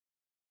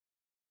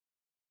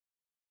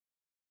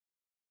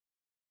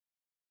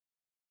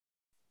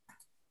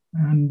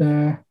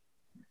and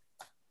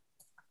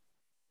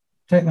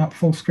take that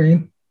full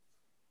screen.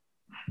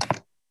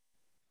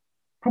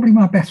 Probably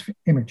my best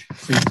image,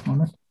 to be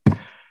honest.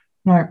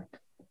 Right.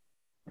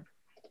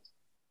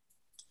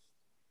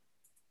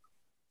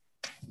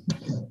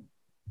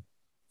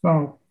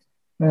 So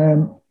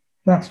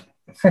that's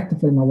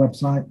effectively my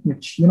website,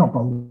 which you're not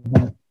bothered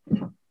about.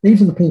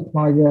 These are the people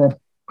I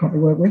currently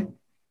work with.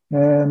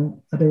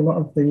 I do a lot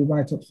of the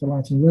write-ups for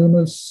Lighting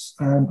Rumours.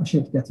 I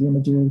shoot spaghetti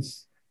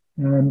images.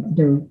 I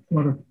do a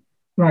lot of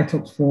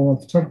write-ups for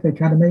Photography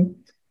Academy,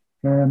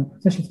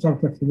 official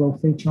photographer for the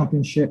World Food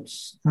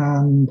Championships,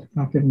 and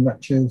I've given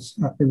lectures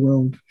at the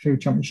World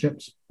Food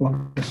Championships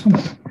along the summer.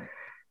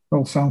 It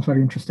all sounds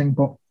very interesting,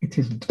 but it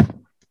isn't.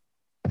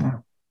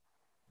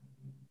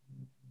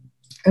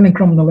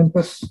 Elinchrom and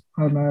Olympus.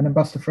 I'm an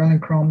ambassador for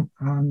Elinchrom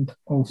and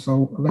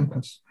also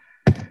Olympus.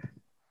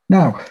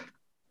 Now,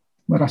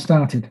 where I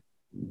started.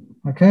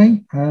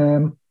 Okay,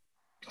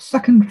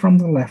 second from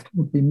the left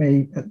would be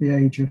me at the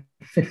age of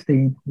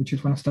 15, which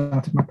is when I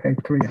started my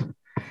paid career.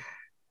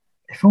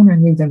 If only I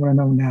knew then what I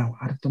know now,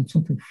 I'd have done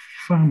something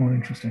far more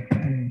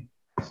interesting.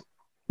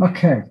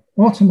 Okay,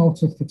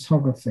 automotive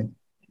photography.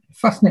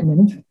 Fascinating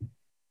image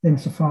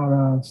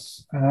insofar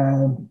as,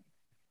 go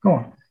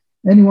on,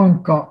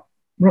 anyone got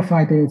rough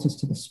ideas as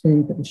to the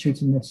speed that we're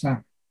shooting this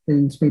at,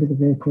 the speed of the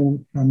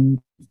vehicle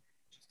and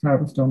how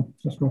it was done,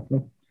 just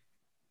roughly.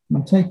 And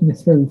I'm taking you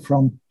through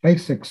from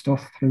basic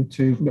stuff through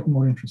to a little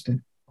more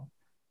interesting.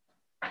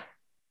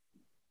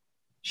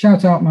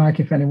 Shout out,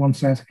 Mike, if anyone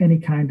says any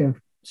kind of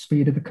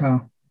speed of the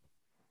car.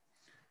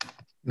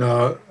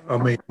 No, I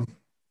mean...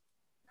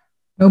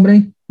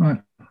 Nobody? Right,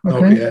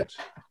 okay. Not yet.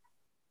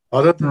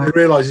 I don't think they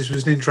realise this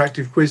was an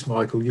interactive quiz,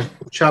 Michael. You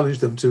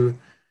challenged them to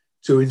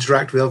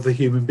interact with other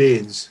human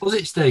beings. Was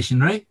it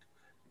stationary?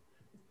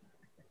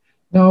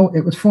 No,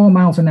 it was 4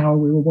 miles an hour.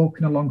 We were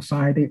walking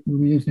alongside it. We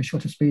were using a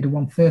shutter speed of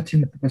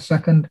 1/13th of a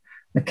second.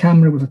 The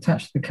camera was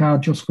attached to the car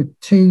just with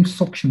 2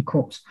 suction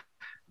cups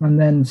and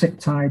then zip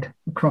tied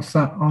across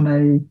that on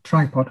a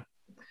tripod.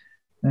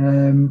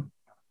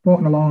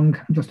 Walking along,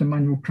 just a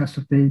manual press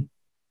of the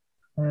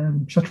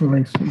shutter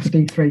release. It was a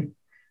D3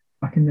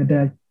 back in the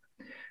day.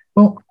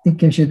 But it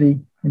gives you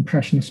the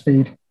impression of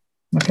speed.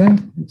 Okay,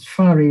 it's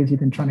far easier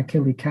than trying to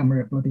kill your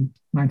camera at bloody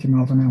 90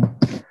 miles an hour.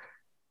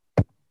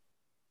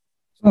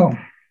 So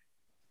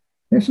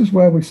this is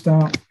where we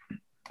start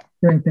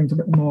doing things a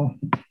bit more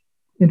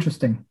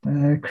interesting,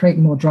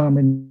 creating more drama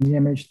in the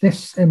image.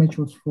 This image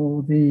was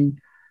for the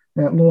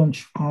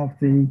launch of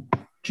the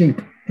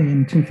Jeep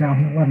in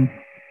 2011.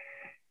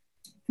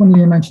 When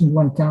you mentioned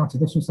Ron Carter,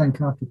 this was then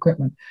Carter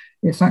equipment.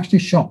 It's actually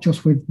shot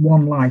just with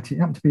one light. It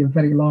happened to be a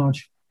very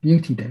large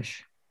beauty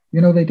dish.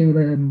 You know, they do,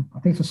 I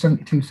think it's a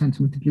 72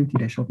 centimeter beauty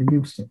dish, or they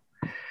used to.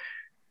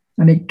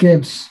 And it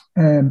gives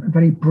a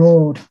very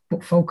broad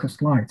but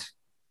focused light.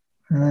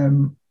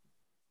 And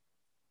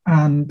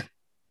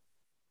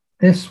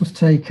this was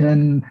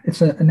taken,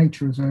 it's a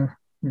nature reserve,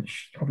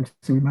 which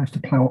obviously we managed to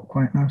plow up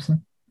quite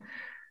nicely.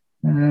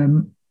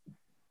 And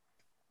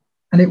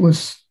it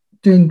was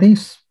doing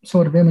these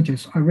sort of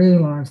images, I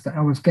realized that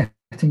I was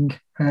getting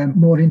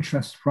more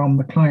interest from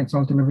the clients I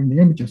was delivering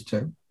the images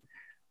to.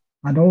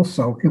 And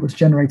also it was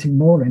generating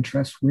more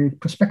interest with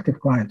prospective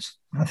clients.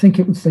 I think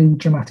it was the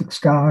dramatic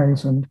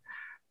skies and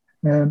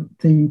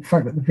the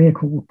fact that the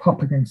vehicle would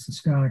pop against the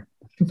sky.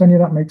 Does any of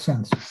that make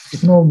sense? You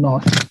can all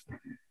nod.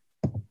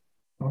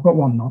 I've got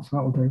one nod, so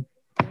that'll do.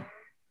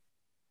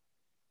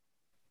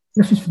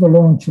 This was for the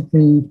launch of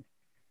the,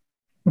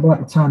 well,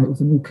 at the time it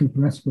was a new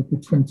Cooper S with the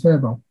twin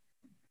turbo.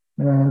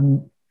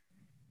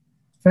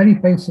 Very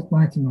basic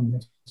lighting on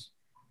this.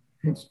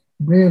 It's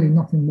really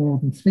nothing more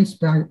than 3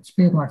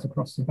 speed lights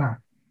across the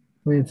back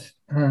with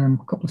a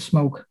couple of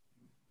smoke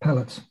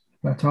pellets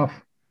let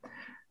off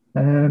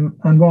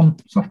and 1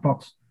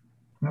 softbox.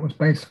 That was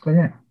basically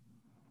it.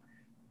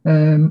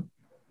 There's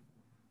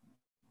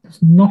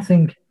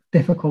nothing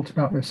difficult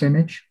about this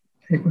image.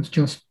 It was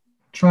just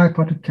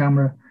tripoded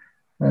camera,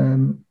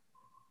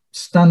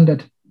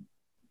 standard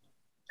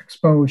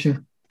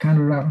exposure, kind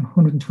of around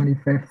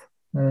 125th,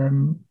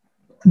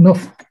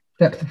 enough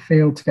depth of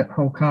field to get the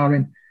whole car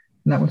in,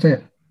 and that was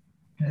it.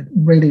 It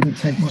really didn't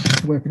take much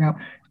to work it out.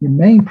 Your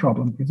main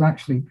problem is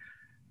actually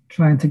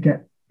trying to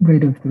get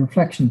rid of the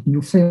reflections. And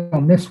you'll see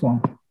on this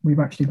one, we've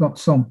actually got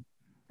some.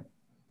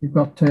 We've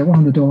got 1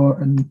 on the door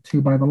and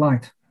 2 by the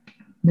light.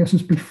 This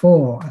was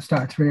before I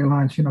started to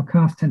realize, you know,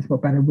 cars tend to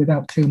look better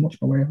without too much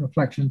by way of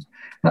reflections.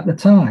 At the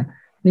time,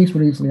 these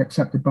were easily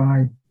accepted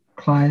by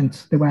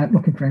clients. They weren't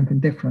looking for anything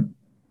different.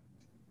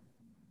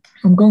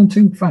 I'm going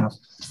too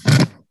fast.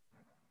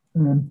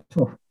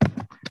 Tough.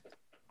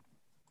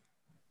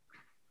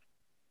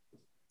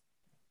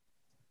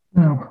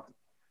 Now,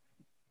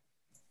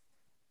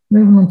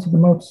 moving on to the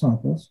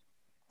motorcycles.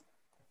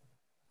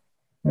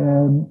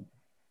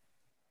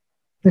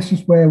 This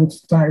is where we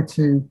started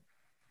to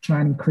try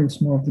and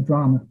increase more of the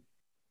drama.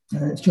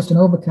 It's just an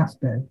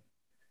overcast day.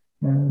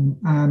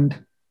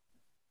 And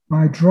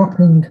by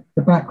dropping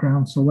the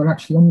background, so we're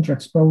actually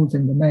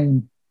underexposing the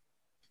main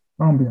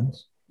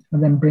ambience,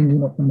 and then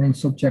bringing up the main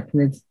subject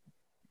with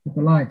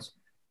the lights.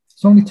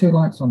 It's only 2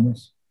 lights on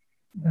this.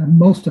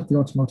 Most of the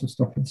automotive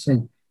stuff you'll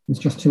see is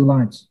just 2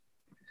 lights.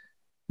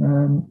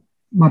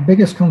 My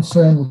biggest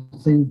concern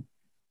was you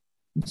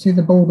see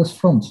the bulbous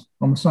front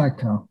on the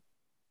sidecar.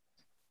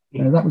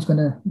 That was going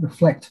to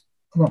reflect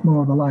a lot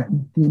more of the light.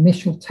 And the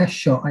initial test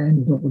shot, I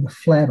ended up with a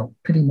flare up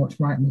pretty much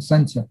right in the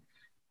center.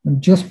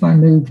 And just by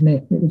moving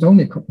it, it was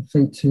only a couple of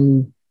feet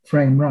to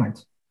frame right.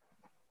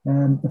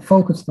 The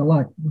focus of the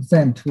light was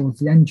then towards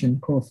the engine.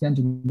 Of course, the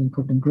engine being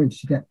covered in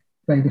grease, you get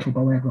very little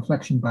by way of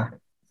reflection back.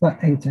 If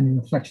that ate any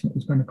reflection, it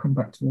was going to come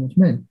back towards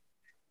me.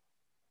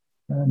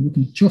 You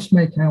can just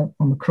make out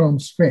on the chrome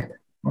strip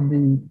on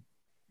the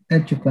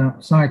edge of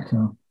that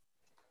sidecar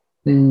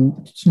the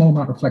small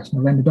amount of reflection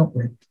I've ended up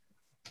with,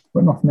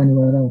 but nothing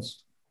anywhere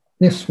else.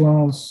 This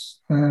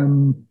was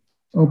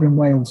over in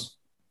Wales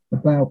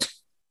about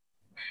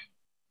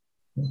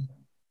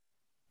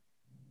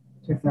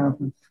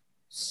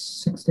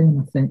 2016,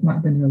 I think, might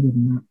have been earlier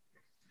than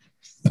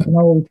that. An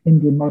old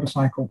Indian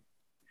motorcycle.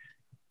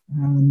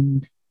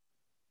 And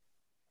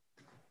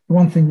the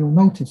one thing you'll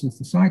notice is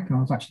the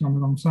sidecar is actually on the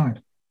wrong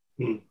side.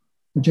 The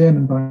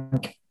German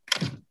bike,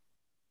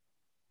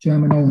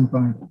 German-owned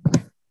bike.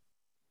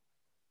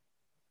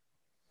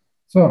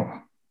 So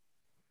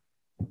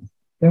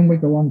then we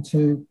go on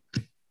to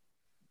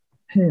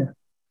here.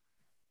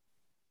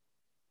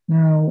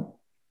 Now,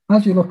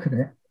 as you look at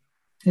it,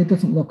 it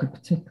doesn't look a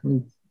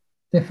particularly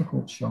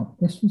difficult shot.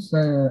 This was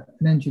an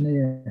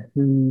engineer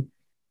who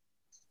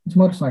was a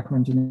motorcycle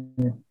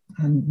engineer,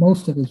 and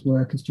most of his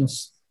work is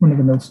just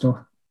run-of-the-mill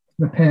stuff,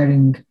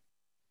 repairing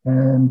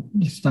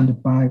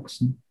standard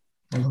bikes and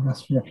all the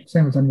rest of it,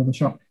 same as any other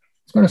shop.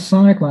 It's got a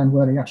sideline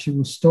where he actually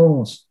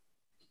restores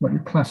what you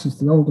class as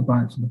the older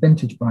bikes, the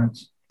vintage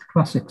bikes, the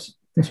classics,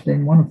 this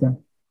being one of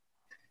them.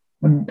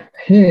 And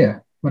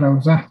here, what I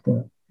was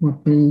after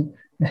would be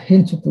a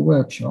hint of the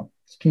workshop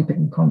to keep it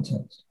in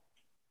context.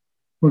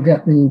 We'll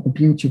get the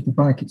beauty of the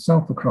bike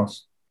itself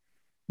across.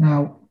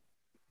 Now,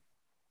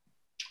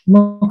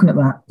 looking at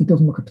that, it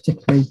doesn't look a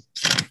particularly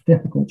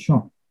difficult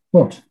shot,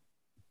 but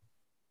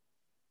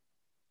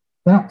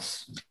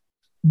that's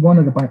one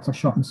of the bikes I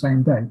shot on the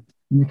same day.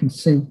 And you can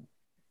see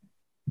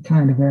the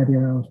kind of area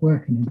I was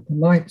working in. The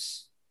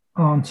lights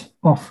aren't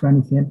off for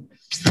anything.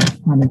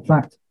 And in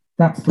fact,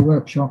 that's the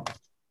workshop.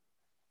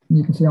 And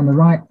you can see on the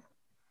right,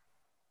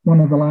 one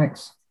of the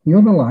lights. The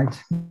other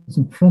light is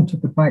in front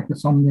of the bike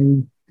that's on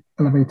the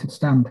elevated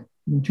stand.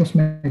 You can just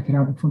make it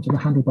out in front of the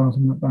handlebars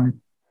on that bike.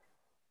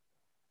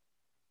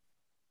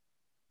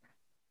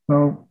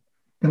 So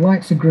the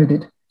lights are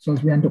gridded, so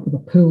as we end up with a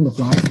pool of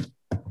light,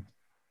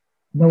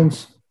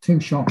 those 2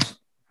 shots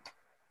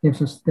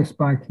gives us this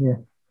bike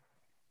here.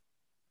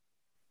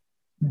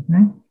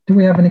 Okay. Do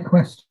we have any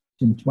questions?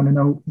 Do you want to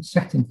know the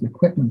settings, the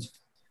equipment?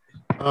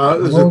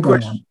 There's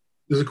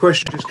a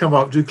question that's come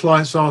up. Do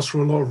clients ask for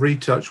a lot of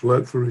retouch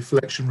work for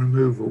reflection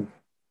removal?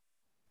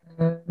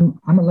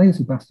 I'm a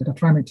lazy bastard. I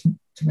try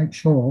to make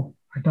sure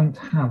I don't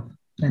have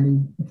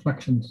any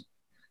reflections.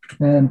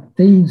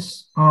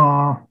 These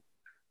are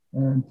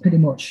pretty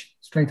much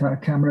straight out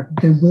of camera.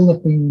 There will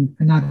have been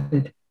an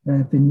added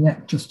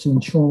vignette just to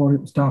ensure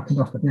it was darkened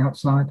off at the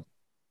outside.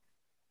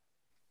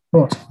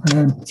 But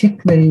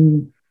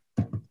particularly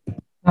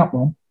that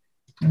one,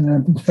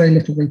 there's very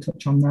little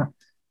retouch on that.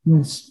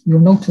 You'll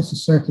notice a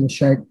circular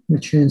shape,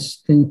 which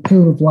is the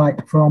pool of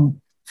light from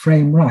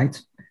frame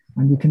right,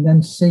 and you can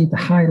then see the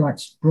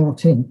highlights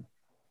brought in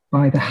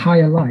by the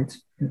higher light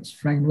that's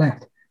frame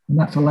left, and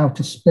that's allowed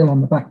to spill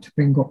on the back to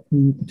bring up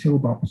the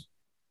toolbox.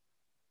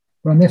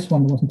 But on this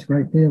one, there wasn't a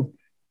great deal.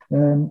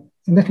 A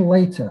little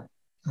later,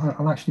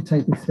 I'll actually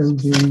take you through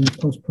the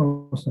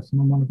post-processing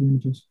on one of the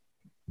images.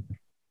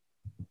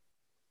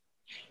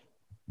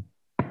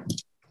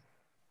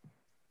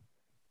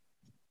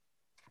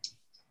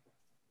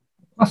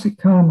 Classic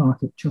car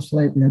market just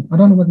lately, I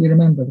don't know whether you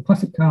remember, the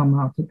classic car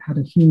market had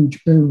a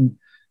huge boom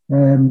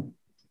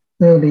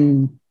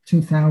early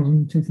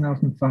 2000,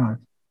 2005.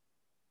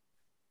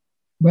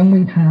 When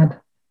we had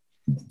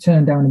the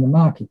turn down in the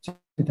market,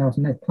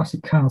 2008,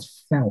 classic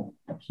cars fell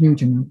a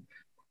huge amount.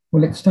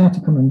 Well, it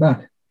started coming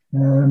back.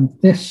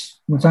 This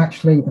was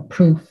actually a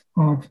proof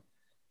of,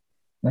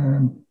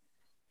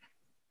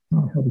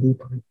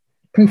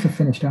 proof of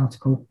finished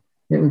article.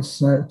 It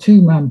was a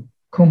 2-man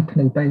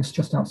company based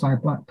just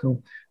outside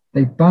Blackpool.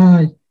 They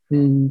buy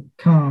the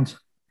cars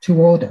to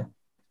order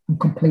and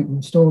completely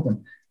restore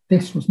them.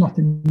 This was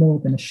nothing more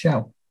than a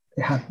shell.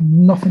 It had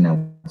nothing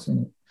else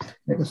in it.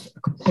 It was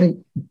a complete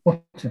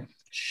utter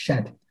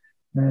shed.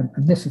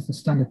 And this is the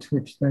standard to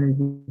which they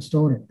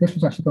restored it. This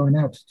was actually going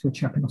out to a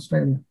chap in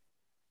Australia.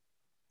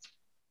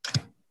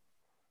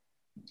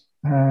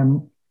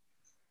 The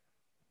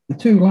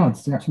 2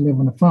 lads, they actually live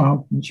on a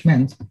farm, which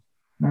meant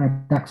I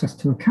had access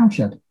to a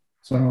cowshed.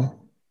 So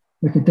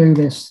we could do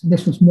this.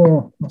 This was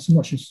more, not so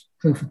much as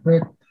proof of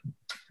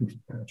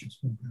purchase,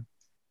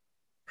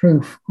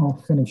 proof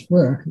of finished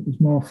work. It was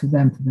more for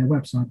them, for their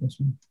website, this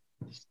one.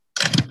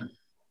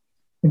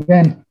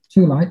 Again,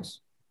 2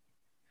 lights.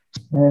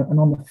 And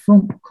on the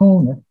front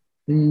corner,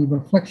 the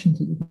reflections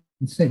that you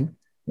can see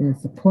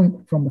is the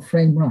point from the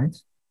frame right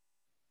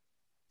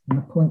and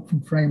the point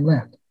from frame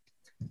left.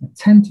 I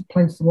tend to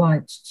place the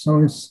lights so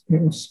it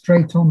is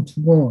straight on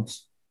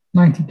towards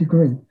 90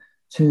 degrees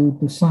to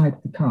the side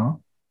of the car.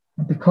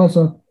 And because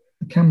of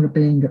the camera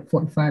being at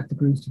 45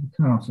 degrees to the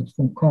car, so it's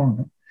front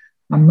corner,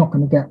 I'm not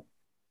going to get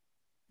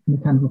any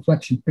kind of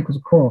reflection because,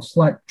 of course,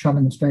 light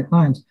traveling in straight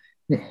lines,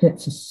 it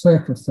hits a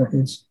surface that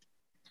is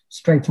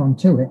straight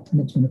onto it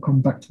and it's going to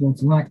come back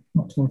towards the light,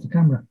 not towards the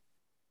camera.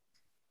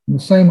 And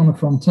the same on the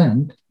front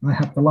end, I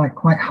have the light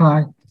quite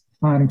high,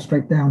 firing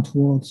straight down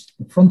towards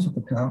the front of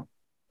the car.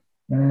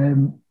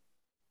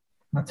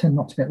 I tend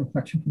not to get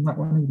reflection from that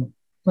one either.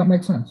 Does that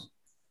make sense?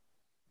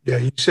 Yeah,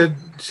 you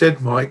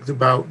said Mike,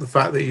 about the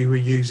fact that you were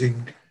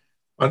using,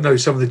 I know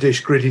some of the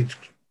dish gridded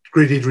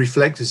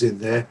reflectors in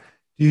there.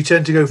 Do you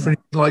tend to go for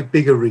anything like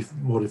bigger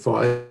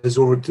modifiers,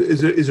 or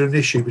is there an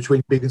issue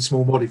between big and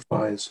small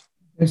modifiers?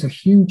 There's a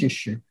huge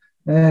issue.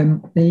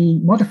 The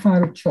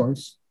modifier of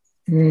choice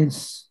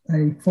is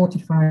a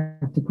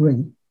 45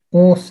 degree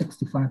or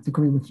 65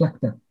 degree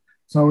reflector.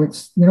 So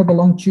it's, you know, the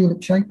long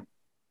tulip shape?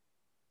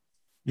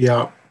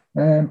 Yeah.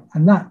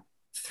 And that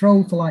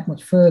throws the light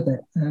much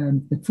further.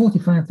 The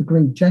 45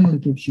 degree generally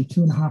gives you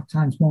 2.5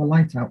 times more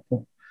light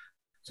output.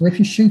 So if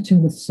you're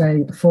shooting with,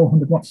 say, a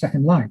 400 watt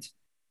second light,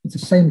 it's the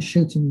same as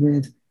shooting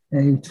with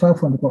a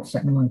 1200 watt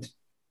second light.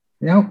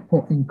 The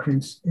output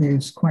increase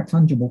is quite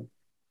tangible.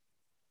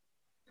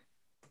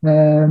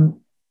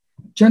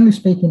 Generally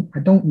speaking, I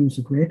don't use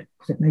a grid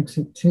because it makes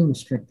it too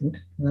restricted.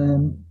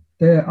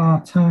 There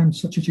are times,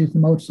 such as using the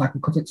motorcycle,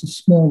 because it's a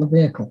smaller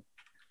vehicle.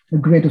 The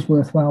grid is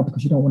worthwhile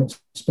because you don't want it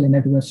spilling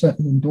everywhere,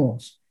 certainly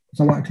indoors,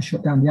 because I wanted to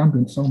shut down the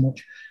ambient so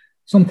much.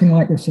 Something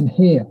like this in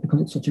here,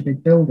 because it's such a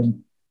big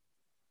building,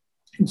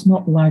 it's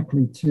not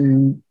likely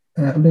to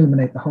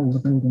illuminate the whole of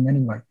the building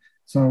anyway,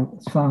 so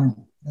it's fine.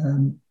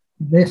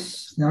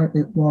 This, you know,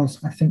 it was,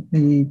 I think,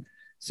 the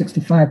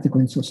 65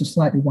 degrees, so it's a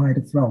slightly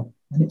wider throw,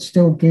 and it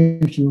still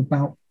gives you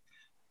about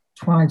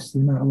twice the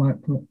amount of light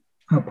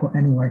output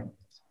anyway.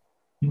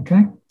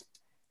 Okay.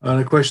 And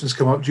a question's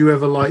come up: do you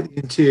ever light the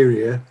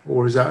interior,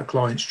 or is that a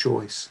client's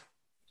choice?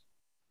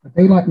 I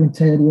do like the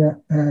interior,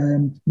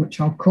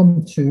 which I'll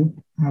come to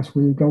as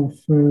we go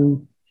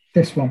through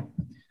this one.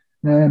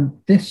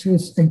 This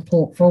is a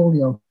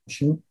portfolio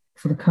shoot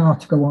for the car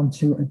to go on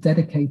to a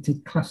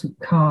dedicated classic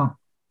car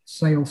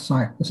sales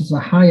site. This is a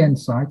high-end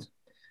site,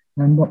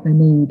 and what they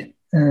need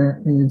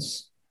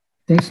is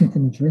decent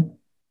imagery,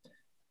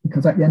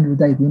 because at the end of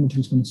the day, the imagery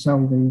is going to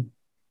sell the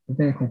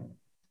vehicle.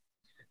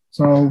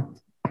 So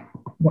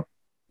what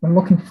we're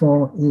looking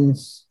for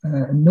is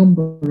a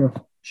number of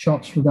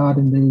shots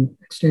regarding the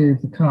exterior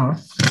of the car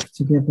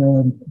to give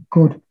a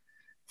good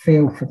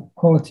feel for the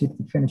quality of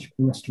the finish of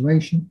the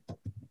restoration.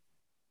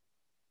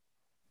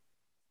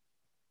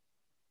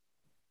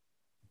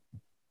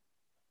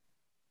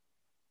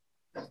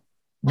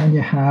 Then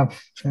you have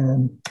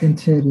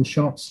interior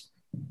shots,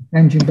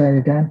 engine bay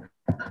again,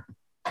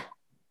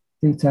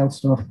 detailed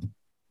stuff,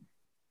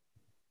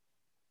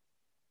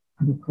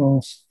 and of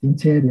course the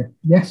interior.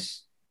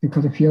 Yes,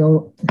 because if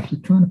you're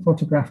trying to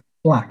photograph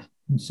black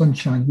and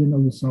sunshine, you know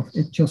yourself,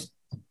 you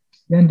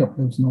end up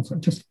losing also.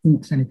 It just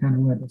eats any kind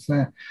of work that's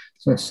there.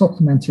 So it's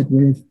supplemented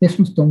with, this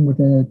was done with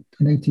an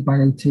 80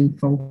 by 80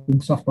 folding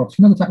softbox.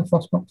 You know the type of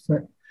softbox,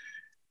 that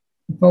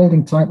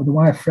folding type with the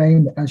wire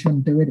frame that as you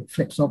undo it, it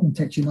flips up and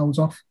takes your nose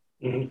off.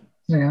 Mm-hmm.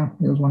 Yeah,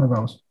 it was one of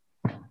those.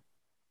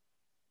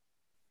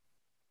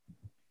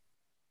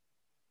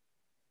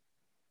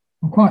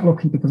 I'm quite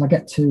lucky because I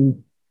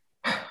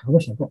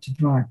wish I got to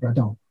drive, but I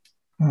don't.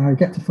 I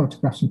get to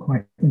photograph some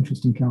quite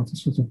interesting cars.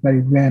 This was a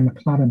very rare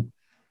McLaren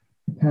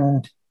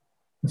repaired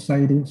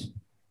Mercedes,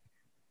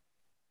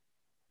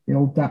 the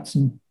old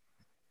Datsun.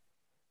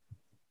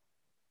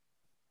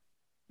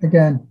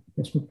 Again,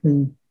 this would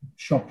be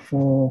shot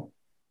for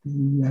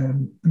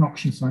an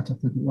auction site, I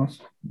think it was.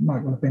 It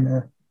might well have been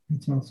a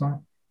retail site.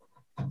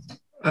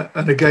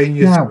 And again,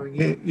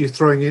 you're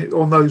throwing it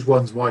on those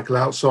ones, Michael,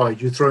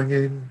 outside. You're throwing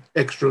in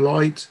extra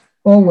light.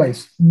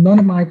 Always. None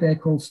of my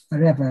vehicles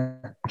are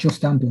ever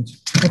just ambient.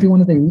 Every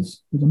one of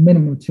these, there's a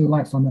minimum of 2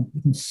 lights on them.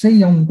 You can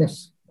see on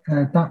this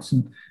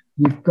Datsun,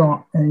 you've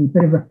got a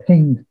bit of a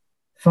ping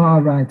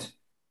far right,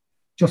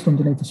 just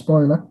underneath the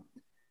spoiler,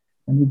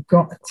 and you've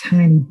got a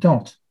tiny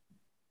dot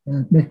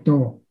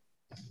mid-door.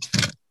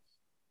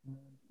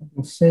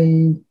 You'll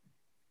see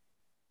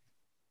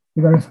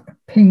you've got a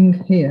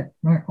ping here,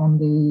 right on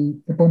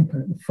the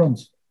bumper at the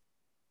front,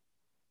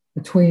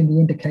 between the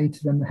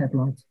indicator and the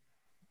headlight.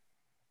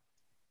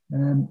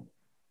 The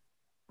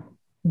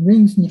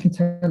reason you can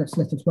tell it's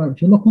lit as well,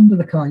 if you look under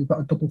the car, you've got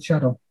a double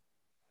shadow.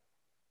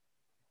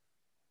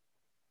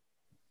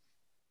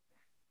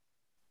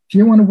 If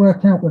you want to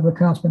work out whether the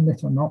car's been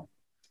lit or not,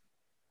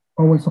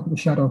 always look at the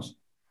shadows.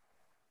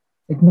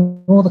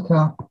 Ignore the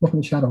car, look at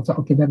the shadows.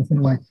 That'll give everything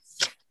away.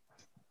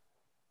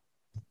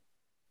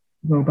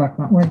 Go back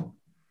that way.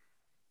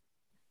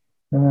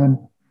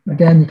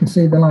 Again, you can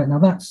see the light. Now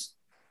that's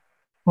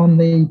on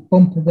the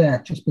bumper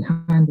there, just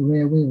behind the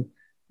rear wheel.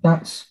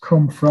 that's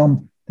come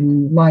from the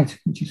light,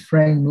 which is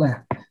frame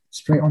left,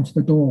 straight onto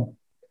the door.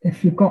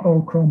 If you've got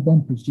all chrome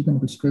bumpers, you're going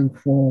to be screwed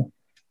for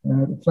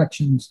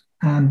reflections.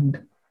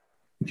 And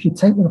if you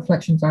take the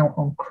reflections out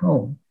on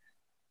chrome,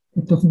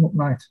 it doesn't look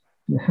right.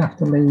 You have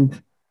to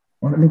leave,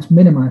 or at least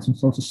minimize some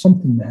sort of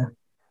something there.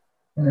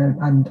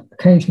 And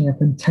occasionally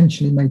I've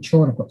intentionally made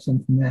sure I've got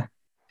something there.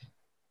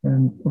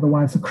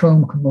 Otherwise the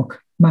chrome can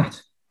look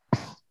matte,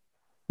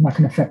 and that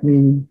can affect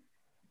the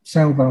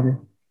sale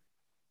value.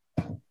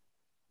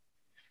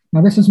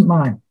 Now this isn't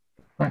mine,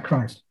 thank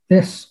Christ.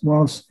 This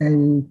was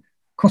a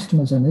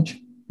customer's image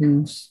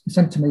who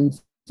sent to me,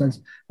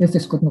 says, is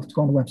this good enough to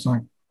go on the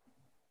website?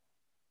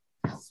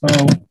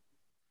 So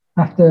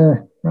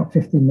after about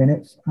 15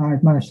 minutes,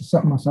 I've managed to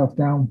settle myself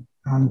down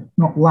and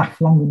not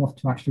laugh long enough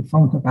to actually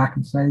phone her back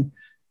and say,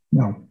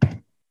 no.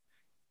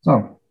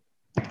 So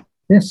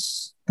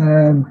this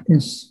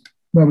is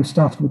where we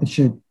started with the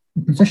shoot.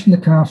 We positioned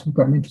the car so we've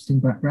got an interesting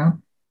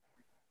background.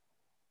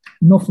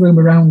 Enough room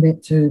around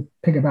it to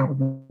pick about with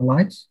the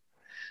lights.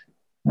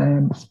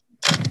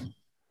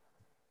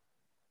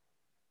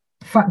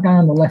 Fat guy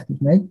on the left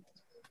is me.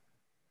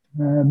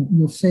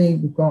 You'll see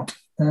we've got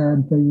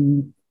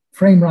the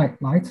frame right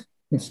light.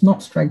 It's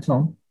not straight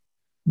on.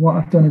 What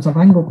I've done is I've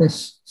angled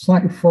this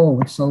slightly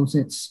forward so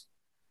it's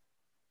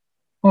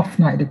off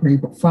 90 degrees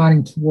but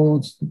firing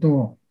towards the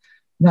door.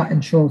 That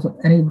ensures that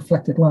any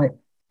reflected light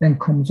then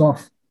comes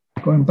off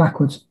going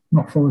backwards,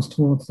 not forwards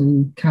towards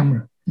the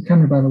camera. The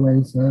camera, by the way,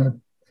 is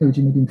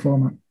Fuji medium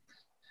format.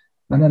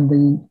 And then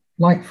the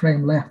light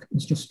frame left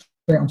is just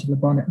straight onto the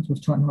bonnet, as I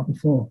was talking about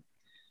before.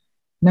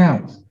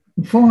 Now,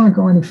 before I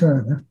go any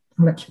further,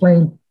 I'll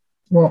explain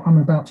what I'm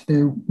about to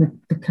do with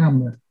the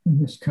camera in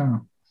this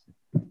car.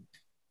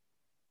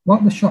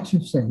 What the shots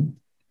you've seen,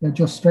 they're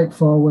just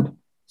straightforward,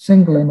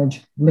 single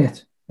image,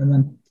 lit, and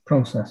then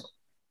processed.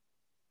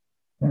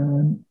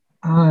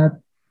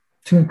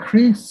 To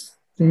increase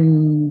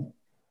the,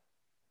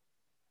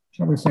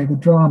 shall we say, the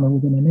drama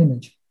within an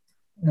image,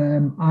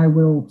 I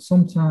will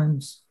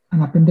sometimes,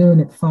 and I've been doing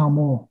it far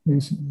more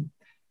recently,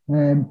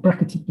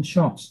 bracketed the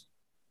shots.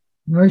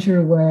 Now, as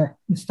you're aware,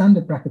 the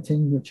standard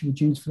bracketing, which you would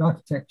use for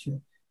architecture,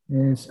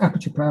 is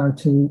aperture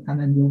priority, and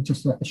then you'll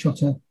just let the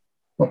shutter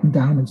up and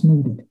down as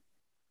needed.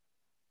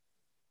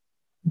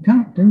 You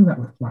can't do that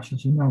with flash,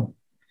 as you know.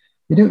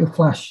 If you do it with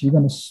flash, you're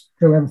going to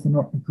screw everything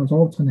up because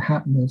all that's going to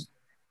happen is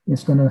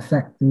it's going to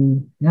affect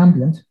the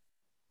ambient,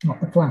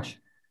 not the flash,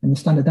 and you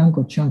stand a damn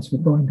good chance of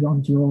it going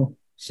beyond your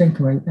sync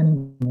rate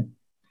anyway.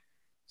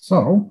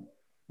 So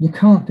you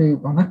can't do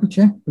it on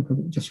aperture because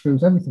it just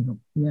screws everything up.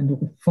 You end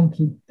up with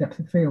funky depth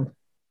of field.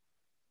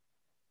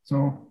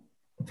 So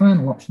the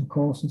final option, of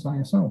course, is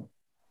ISO,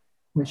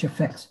 which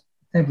affects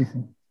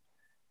everything.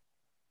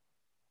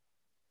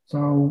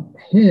 So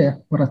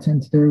here, what I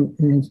tend to do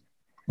is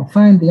I'll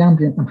find the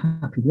ambient I'm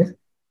happy with,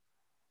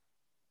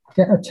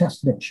 get a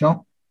test of it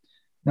shot,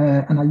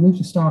 and I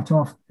usually start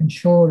off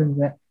ensuring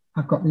that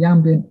I've got the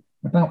ambient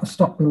about a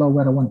stop below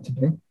where I want it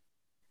to be,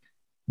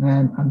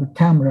 and the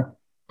camera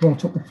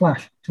brought up the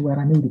flash to where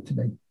I need it to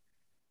be.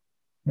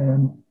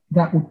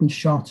 That would be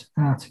shot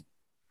at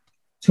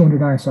 200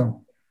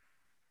 ISO,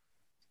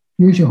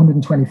 usually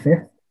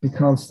 125th,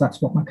 because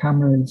that's what my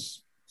camera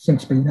is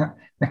sync speed at.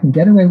 I can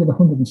get away with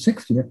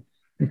 160th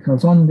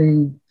because on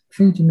the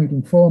Fuji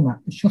medium format,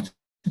 the shutter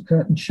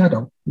curtain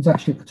shadow is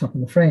actually at the top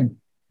of the frame,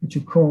 which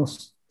of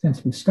course tends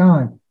to be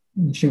sky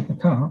when you shoot the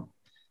car.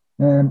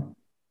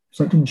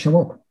 So it doesn't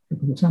show up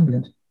because it's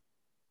ambient.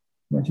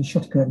 Whereas your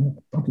shutter curtain,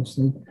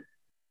 obviously,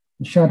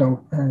 the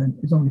shadow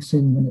is only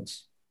seen when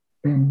it's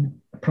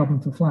been a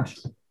problem for flash.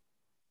 So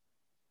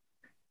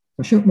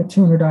shooting at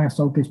 200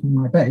 ISO gives me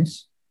my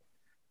base,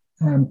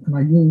 and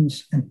I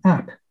use an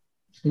app,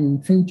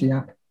 the Fuji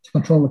app, to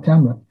control the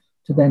camera,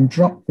 to then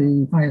drop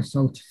the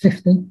ISO to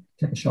 50,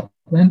 take a shot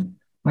then,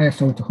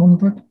 ISO to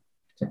 100,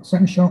 take a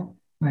second shot,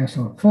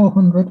 ISO at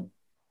 400,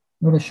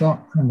 another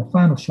shot, and the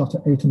final shot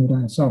at 800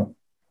 ISO.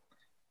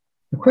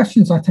 The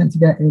questions I tend to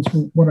get is,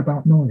 well, what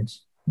about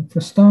noise? And for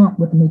a start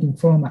with the medium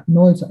format,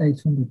 noise at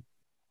 800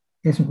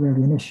 isn't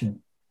really an issue.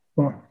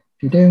 But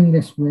if you're doing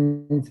this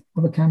with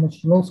other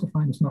cameras, you'll also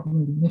find it's not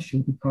really an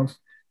issue because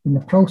in the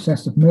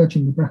process of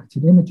merging the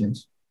bracketed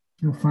images,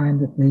 you'll find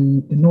that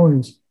the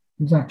noise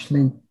is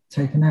actually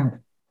taken out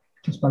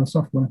just by the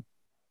software.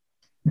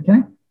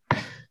 Okay?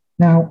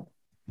 Now,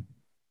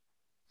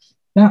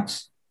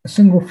 that's a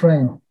single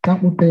frame.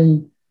 That would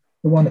be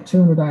the one at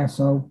 200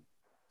 ISO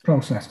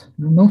processed.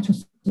 You'll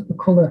notice that the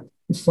color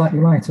is slightly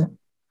lighter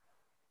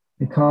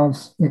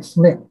because it's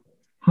lit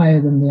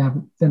higher than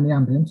the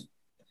ambient.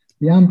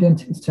 The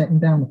ambient is taken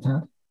down a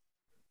tad.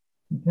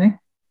 Okay?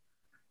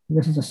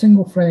 This is a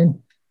single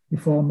frame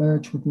before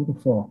merge with the other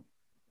four,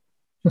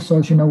 just so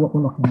as you know what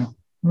we're looking at.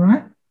 All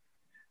right?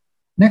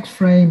 Next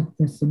frame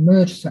is the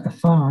merge set of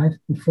 5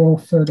 before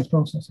further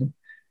processing.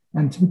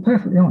 And to be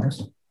perfectly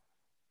honest,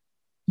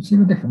 you see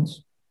the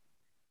difference?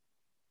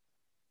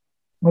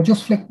 I'll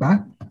just flick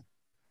back.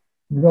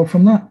 We go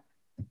from that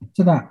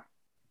to that.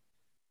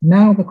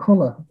 Now the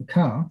color of the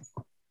car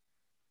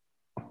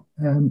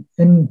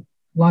in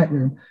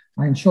Lightroom,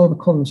 I ensure the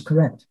color is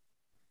correct.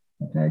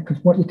 Okay, because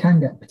what you can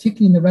get,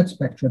 particularly in the red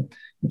spectrum,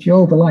 if you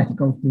overlight, it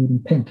goes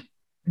bleeding pink.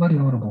 Bloody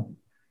horrible.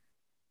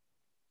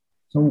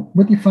 So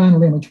with your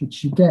final image,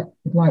 which you get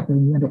with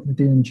Lightroom, you end up with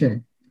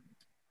DNG.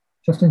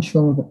 Just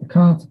ensure that the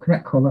car's the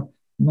correct color,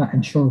 and that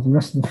ensures the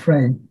rest of the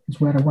frame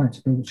is where I want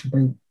it to be, which will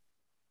be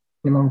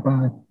below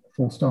by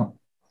full stop.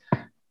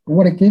 But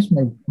what it gives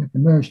me with the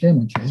merged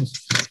image is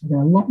I get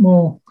a lot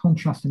more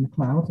contrast in the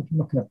clouds, if you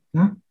look at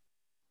that,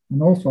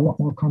 and also a lot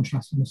more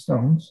contrast in the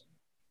stones,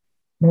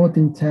 more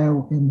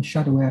detail in the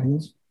shadow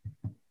areas.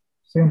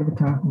 See under the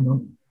car,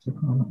 under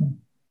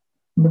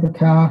the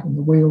car, in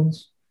the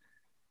wheels,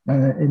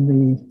 in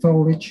the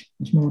foliage,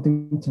 there's more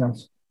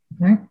details.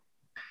 Okay.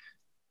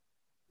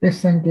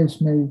 This then gives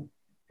me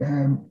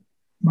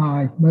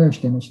my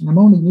merged image, and I'm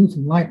only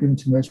using Lightroom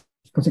to merge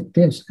because it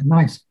gives a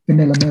nice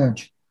vanilla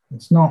merge.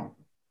 It's not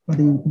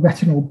the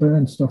retinal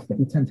burn stuff that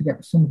you tend to get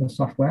with some of the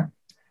software.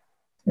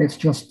 It's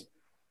just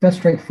dead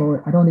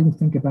straightforward. I don't even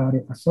think about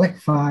it. I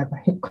select 5, I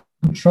hit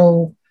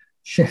Control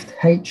Shift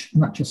H,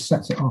 and that just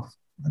sets it off.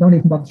 I don't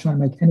even bother trying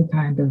to make any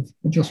kind of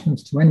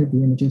adjustments to any of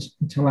the images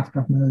until after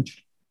I've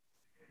merged.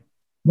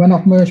 When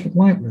I've merged with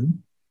Lightroom,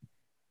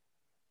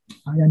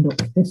 I end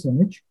up with this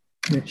image,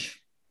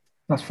 which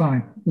that's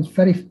fine. There's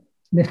very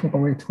little by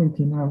way of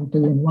tweaking I will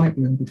do in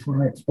Lightroom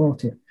before I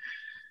export it,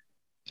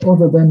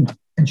 other than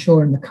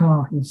ensuring the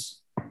car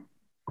is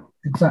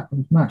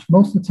exactly matched.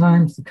 Most of the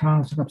times the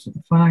cars are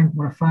absolutely fine.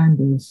 What I find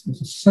is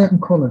there's a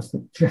certain colours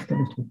that drift a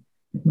little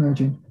with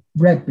merging,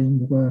 red being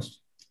the worst.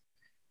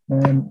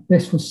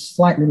 This was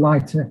slightly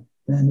lighter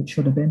than it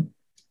should have been,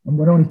 and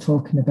we're only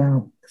talking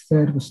about a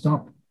third of a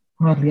stop,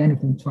 hardly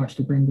anything to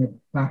actually bring it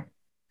back.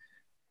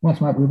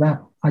 Once I'm happy with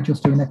that, I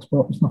just do an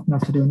export. There's nothing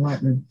else to do in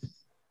Lightroom.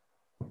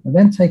 I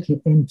then take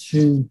it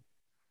into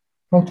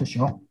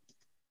Photoshop.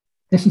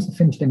 This is the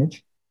finished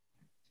image.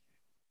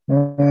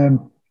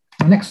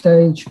 My next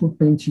stage would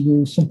be to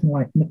use something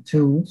like Nick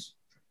Tools,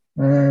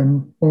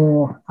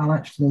 or I'll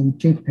actually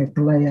duplicate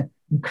the layer,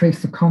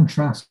 increase the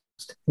contrast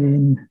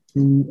in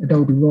the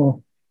Adobe Raw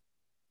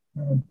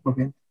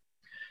plugin,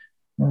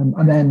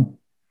 and then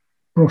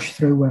brush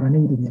through where I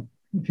needed it.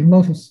 If you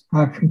notice,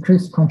 I've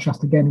increased the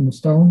contrast again in the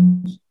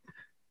stones,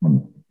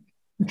 and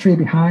the tree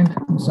behind,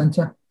 in the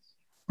center,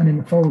 and in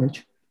the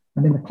foliage,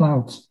 and in the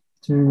clouds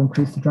to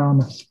increase the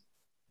drama.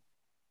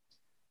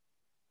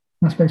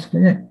 That's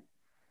basically it.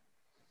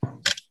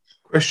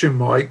 Question,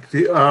 Mike.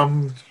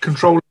 The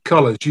control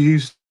colors. Do you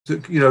use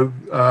the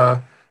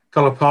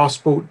color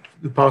passport,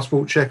 the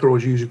passport checker, or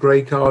do you use a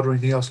grey card or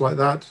anything else like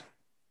that?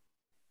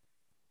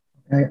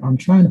 Okay, I'm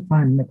trying to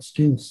find an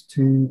excuse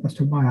as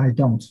to why I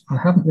don't. I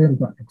haven't really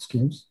got an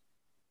excuse.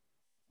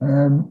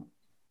 That's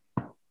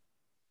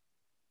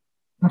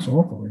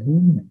awful, really,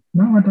 isn't it?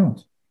 No, I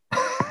don't.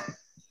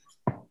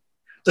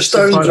 The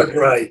stones are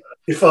grey.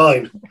 You're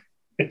fine.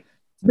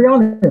 To be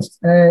honest,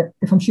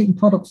 if I'm shooting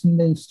products in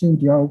the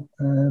studio,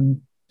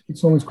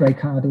 it's always grey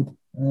carded.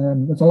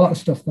 There's a lot of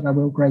stuff that I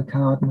will grey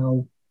card and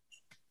I'll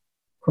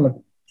colour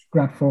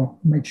grad for,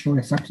 make sure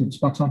it's absolutely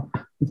spot on.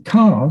 With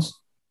cars,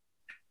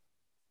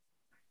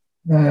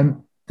 there's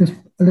a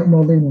little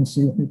more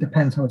leniency. It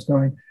depends how it's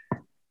going.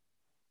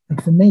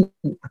 And for me,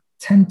 I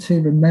tend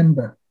to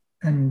remember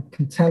and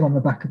can tell on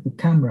the back of the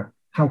camera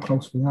how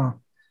close we are.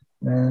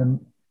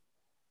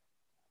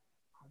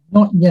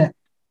 Not yet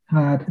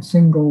had a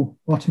single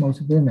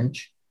automotive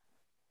image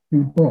be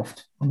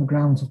buffed on the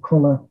grounds of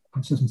colour,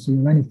 consistency,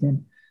 or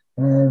anything.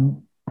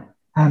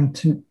 And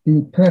to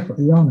be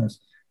perfectly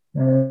honest,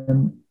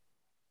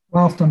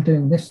 whilst I'm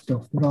doing this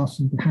stuff, there are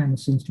some behind the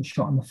scenes just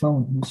shot on the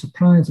phone, and it's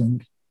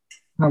surprising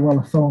how well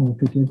a phone will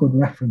give you a good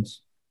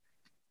reference.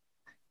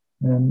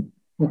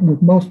 But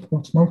with most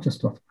automotive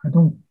stuff, I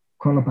don't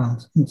colour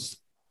balance. It's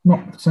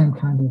not the same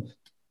kind of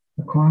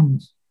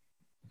requirements.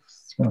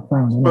 I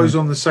suppose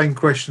on the same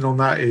question on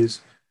that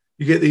is,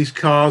 you get these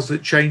cars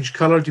that change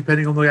colour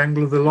depending on the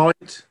angle of the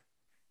light?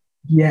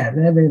 Yeah,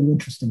 they're really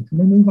interesting. Can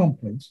we move on,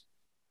 please?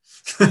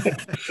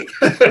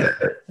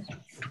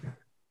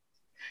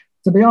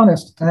 To be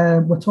honest,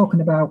 we're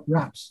talking about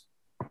wrapped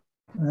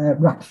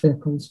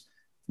vehicles,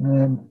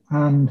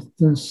 and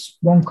there's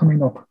one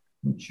coming up,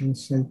 which you'll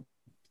see.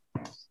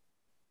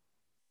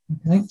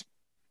 Okay.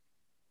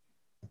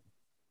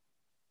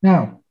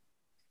 Now,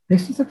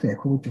 this is a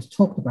vehicle we just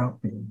talked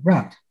about being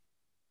wrapped.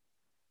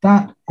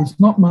 That is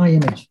not my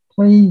image.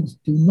 Please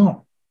do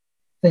not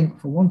think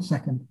for 1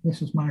 second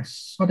this is my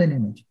sudden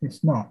image.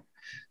 It's not.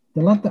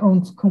 The lad that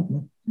owns the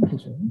company,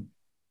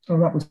 so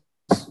that was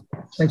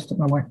based at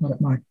my wife, not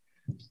at mine.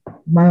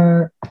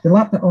 The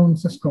lad that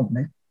owns this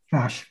company,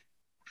 Ash,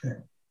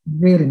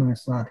 really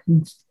nice lad.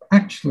 He's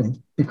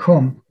actually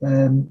become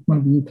one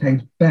of the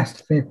UK's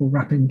best vehicle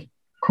wrapping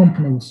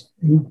companies.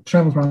 He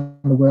travels around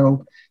the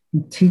world.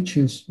 He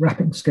teaches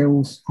wrapping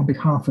skills on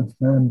behalf of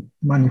the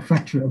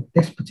manufacturer of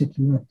this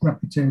particular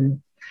wrap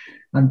material.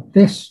 And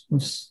this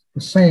was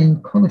the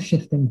same colour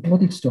shifting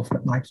bloody stuff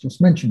that Mike's just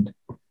mentioned.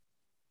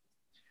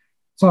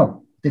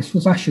 So this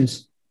was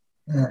Ash's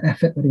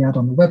effort that he had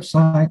on the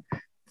website.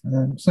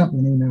 sent me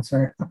an email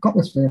saying, I've got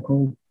this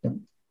vehicle,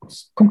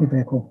 company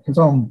vehicle, his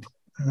own.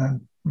 I've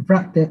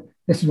wrapped it.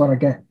 This is what I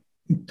get.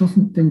 It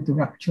doesn't do the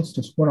wrap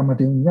justice. What am I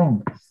doing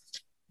wrong?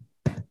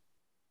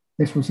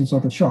 This was his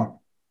other shot.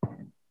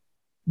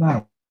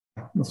 Now,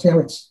 you'll see how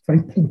it's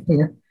very pink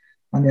here,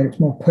 and yet it's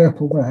more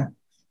purple there.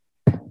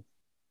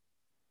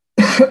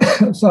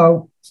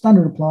 So,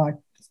 standard reply,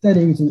 it's dead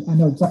easy. I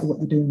know exactly what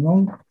you're doing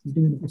wrong. You're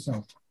doing it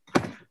yourself.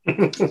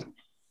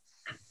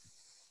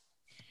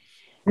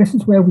 This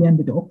is where we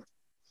ended up,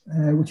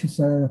 which is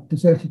a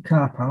deserted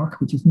car park,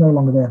 which is no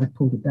longer there. They've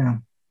pulled it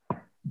down.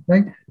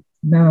 Okay.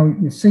 Now,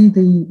 you see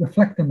the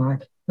reflector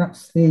mic.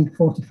 That's the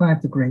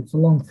 45 degree. It's a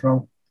long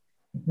throw.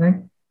 Okay.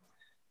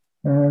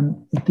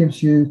 It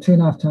gives you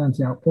 2.5 times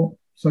the output,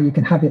 so you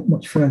can have it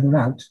much further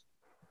out.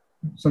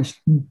 So you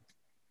can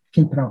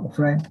keep it out of the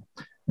frame.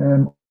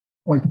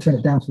 Or you can turn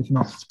it down so you're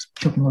not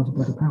chucking loads of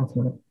bloody power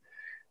through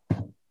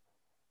it.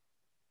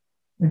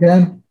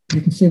 Again,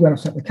 you can see where I've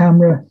set the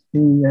camera.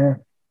 The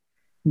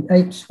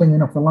ape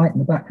swinging off the light in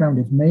the background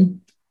is me.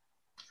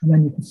 And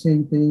then you can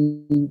see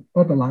the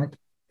other light,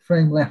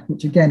 frame left,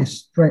 which again is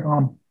straight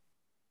on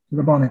to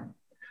the bonnet.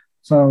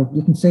 So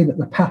you can see that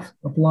the path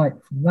of light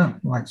from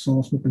that light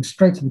source would be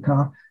straight to the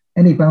car.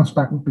 Any bounce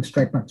back would be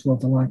straight back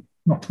towards the light,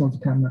 not towards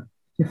the camera.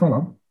 Do you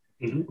follow?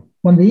 Mm-hmm.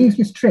 One of the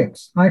easiest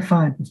tricks I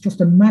find is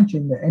just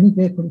imagine that any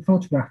vehicle you're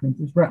photographing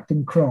is wrapped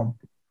in chrome.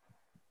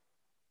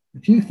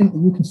 If you think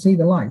that you can see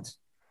the light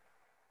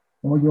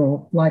or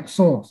your light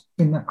source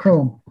in that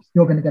chrome,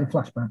 you're going to get a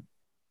flashback,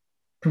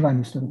 providing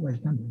you stood at where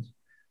your camera is.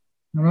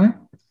 All right?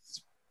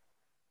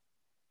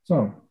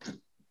 So,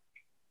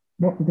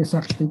 what did this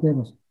actually give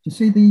us? Do you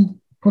see the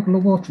puddle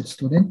of water it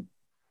stood in?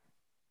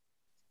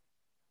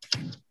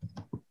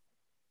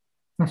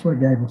 That's what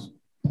it gave us.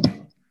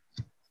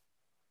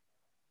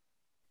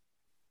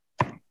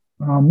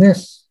 On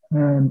this,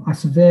 I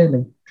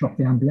severely dropped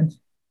the ambient,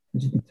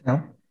 as you can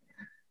tell,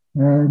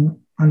 and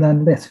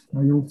then lit.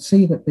 Now you'll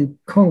see that the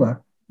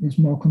colour is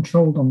more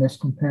controlled on this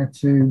compared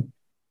to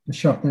the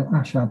shot that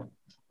Ash had.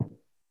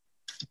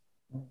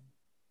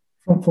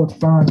 Front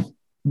 45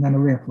 and then a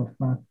rear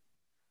 45.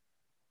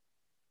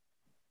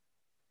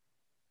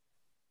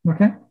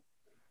 Okay.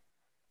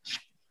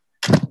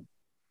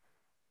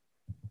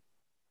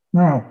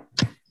 Now,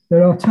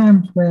 there are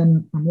times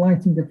when I'm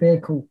lighting the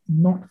vehicle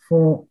not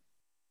for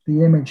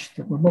the image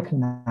that we're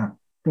looking at,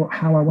 but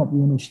how I want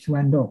the image to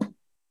end up.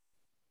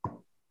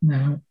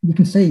 Now, you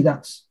can see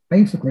that's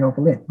basically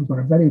overlit. We've got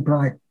a very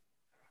bright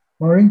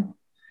lorry.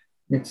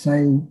 It's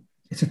a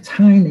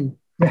tiny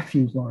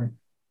refuse lorry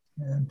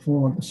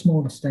for the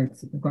smaller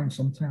states that they're going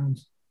some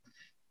towns.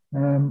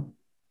 Bearing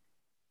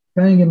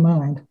in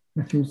mind,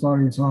 refuse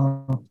lorries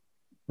are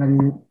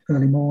very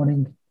early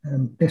morning.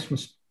 This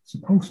was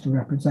supposed to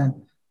represent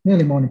an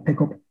early morning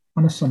pickup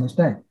on a summer's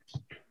day.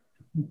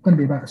 It's going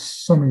to be about as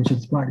summer as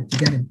it's likely to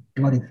get in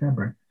bloody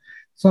February.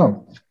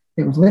 So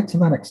it was lit to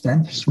that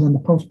extent, and then the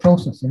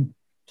post-processing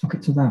took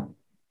it to that.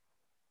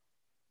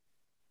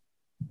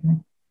 Okay.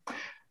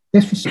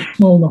 This was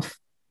small enough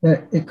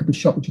that it could be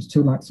shot with just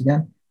 2 lights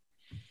again.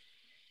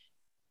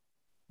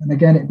 And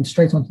again, it'd be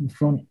straight onto the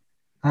front.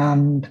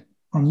 And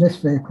on this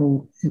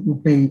vehicle, it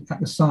would be at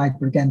the side,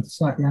 but again,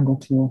 slightly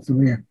angled towards the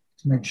rear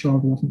to make sure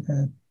there wasn't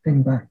a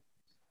thing back.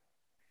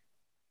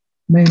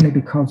 Mainly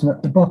because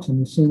at the bottom,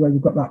 you see where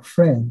you've got that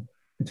frame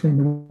between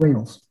the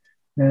wheels.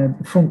 The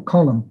front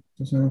column,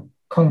 there's a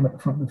column at the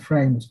front of the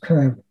frame is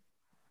curved.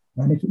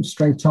 And if it was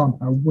straight on,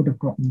 I would have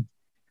gotten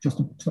just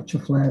a touch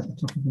of flare at the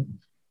top of it.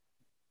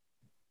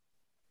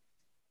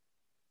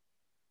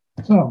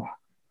 So,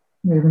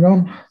 moving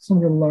on, some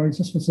of the lorries.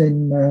 This was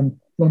in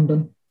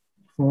London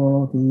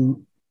for the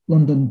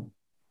London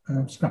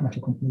scrap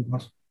metal company.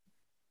 Was.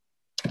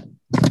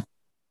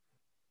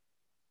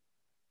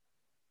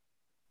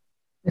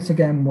 This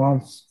again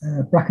was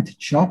a bracketed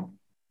shot,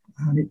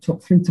 and it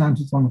took 3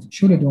 times as long as it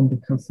should have done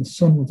because the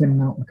sun was in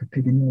and out like a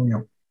pig in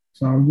yo-yo.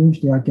 So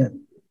usually I get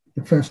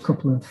the first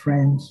couple of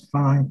frames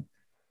fine,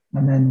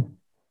 and then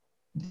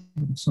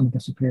the sun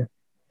disappeared.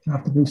 I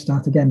have to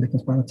restart again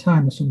because by the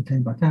time the sun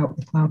came back out,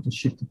 the clouds had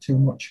shifted too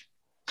much.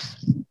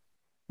 It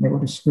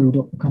would have screwed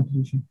up the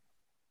composition.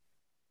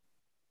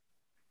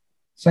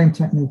 Same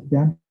technique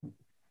again.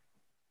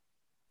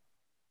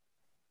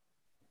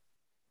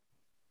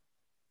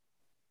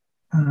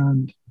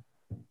 And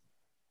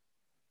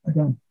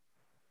again,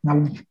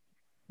 now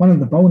one of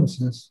the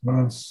bonuses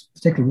was,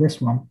 particularly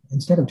this one,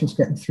 instead of just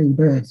getting 3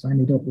 birds, I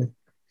ended up with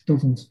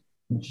dozens,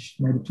 which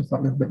made it just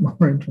that little bit more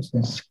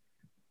interesting.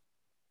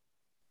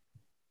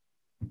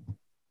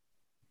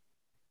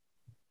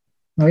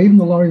 Now, even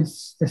the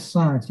lorries this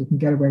size, you can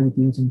get away with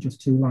using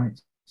just 2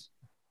 lights,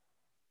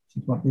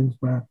 which is what these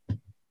were.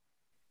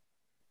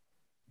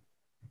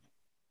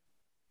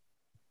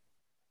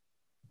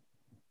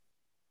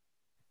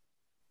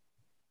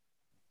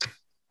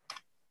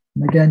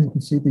 And again, you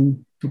can see the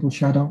double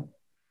shadow.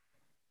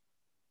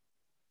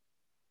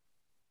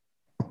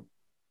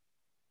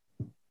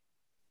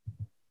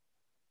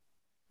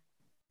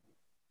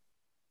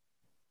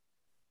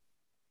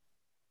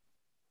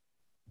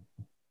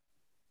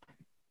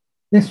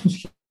 This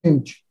was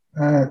huge.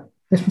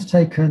 This was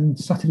taken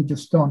Saturday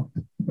just done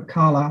at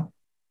Carlisle,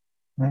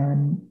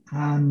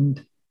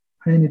 and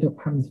I ended up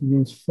having to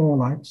use 4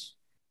 lights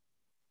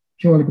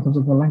purely because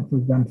of the length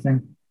of them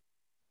thing.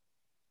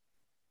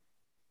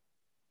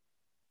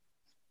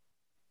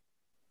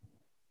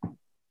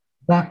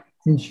 That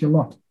is your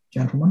lot,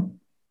 gentlemen.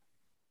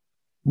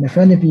 And if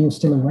any of you are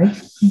still awake,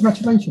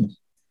 congratulations.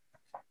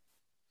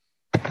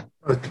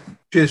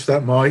 Cheers for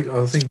that, Mike.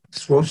 I think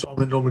what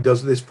Simon normally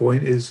does at this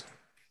point is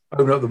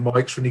open up the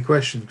mics for any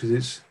questions,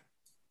 because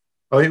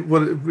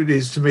what it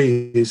is to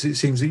me is it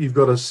seems that you've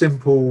got a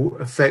simple,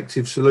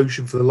 effective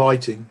solution for the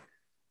lighting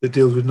that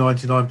deals with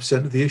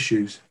 99% of the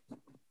issues.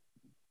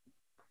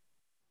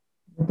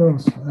 It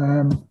does.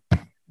 There's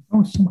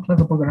always some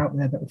clever bugger out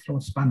there that will throw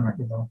a spanner at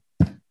you, though.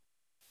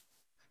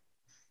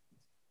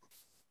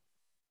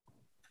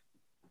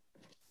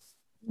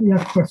 Do you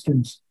have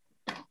questions?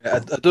 I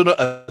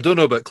don't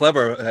know about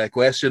clever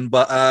question,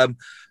 but I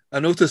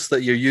noticed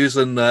that you're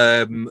using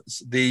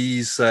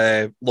these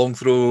long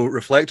throw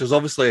reflectors.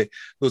 Obviously,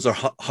 those are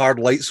hard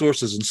light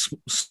sources and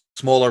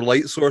smaller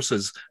light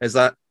sources. Is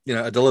that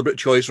a deliberate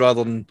choice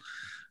rather than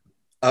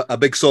a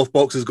big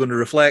softbox is going to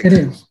reflect? It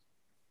is.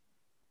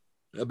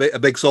 A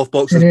big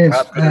softbox is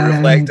perhaps going to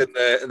reflect in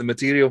the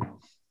material.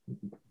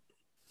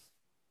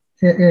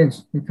 It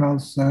is,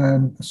 because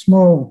a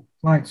small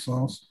light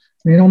source.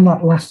 I mean, on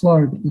that last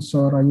load that you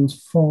saw, I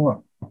used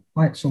 4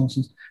 light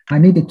sources. I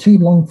needed 2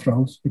 long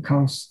throws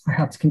because I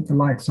had to keep the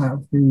lights out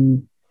of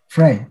the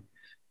frame.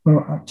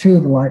 But 2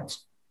 of the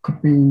lights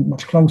could be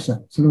much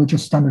closer, so they were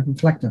just standard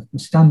reflectors, the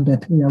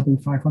standard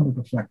ELB 500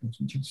 reflectors,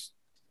 which is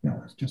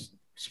it's just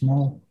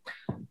small.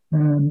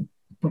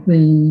 But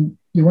you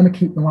want to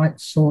keep the light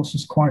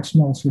sources quite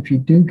small, so if you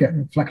do get a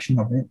reflection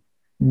of it,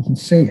 and you can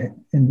see it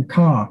in the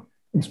car,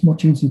 it's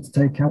much easier to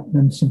take out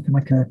than something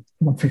like a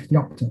 150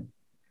 octa.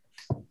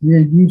 You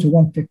use a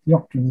 150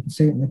 octa and you can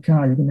see it in the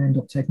car, you're going to end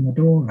up taking the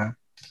door out.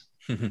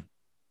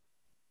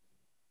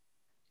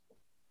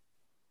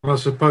 I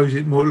suppose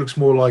it looks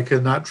more like a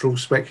natural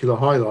specular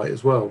highlight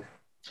as well.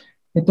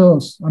 It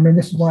does. I mean,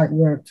 this is why it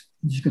worked,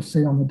 as you could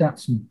see on the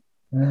Datsun.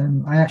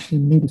 I actually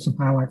needed some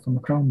highlight from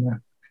the chrome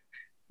there.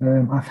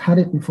 I've had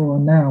it before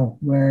now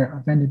where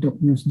I've ended up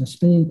using a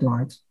speed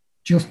light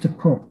just to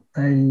put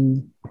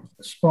a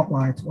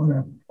spotlight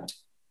or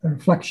a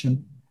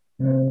reflection,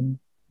 a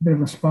bit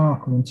of a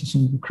sparkle into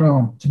some of the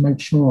chrome to make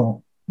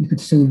sure you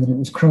could see that it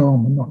was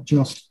chrome and not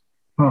just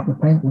part of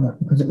the paintwork,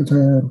 because it was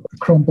a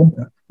chrome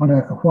bumper on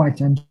a white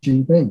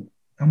MGB.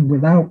 And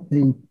without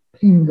the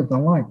ping of the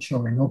light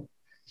showing up,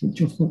 it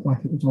just looked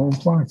like it was all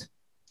white.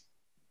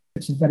 If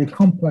it's a very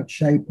complex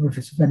shape or if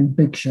it's a very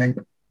big shape.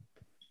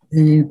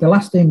 The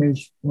last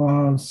image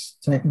was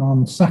taken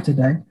on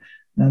Saturday,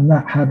 and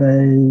that had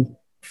a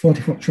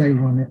 40-foot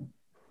trailer on it.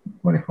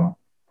 40-foot?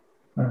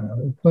 I don't know,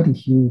 it was bloody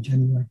huge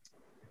anyway.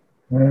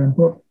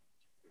 But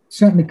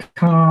certainly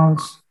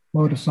cars,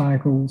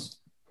 motorcycles,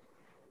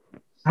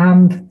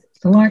 and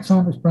the lights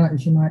aren't as bright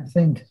as you might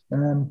think.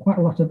 Quite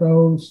a lot of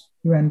those,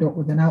 you end up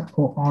with an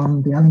output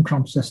on the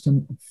Elinchrom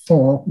system of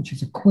 4, which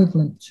is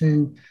equivalent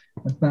to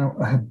about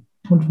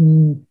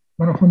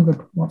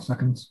 100 watt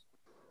seconds.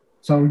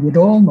 So you'd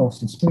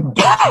almost speed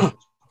up.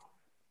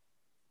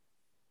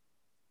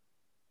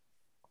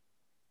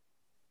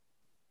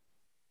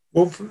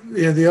 Well,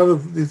 yeah,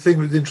 the thing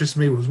that interested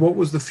me was, what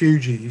was the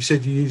Fuji? You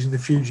said you're using the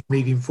Fuji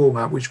medium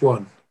format. Which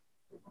one?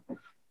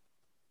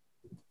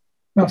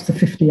 That's the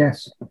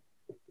 50S.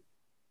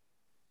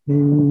 The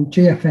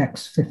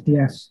GFX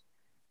 50S.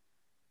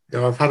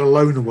 Yeah, I've had a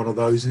loan of one of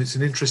those, and it's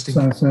an interesting.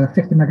 So it's a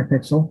 50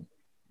 megapixel.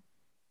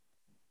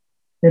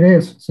 It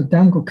is. It's a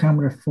dangle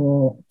camera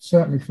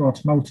certainly for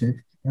automotive.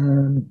 I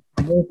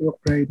will be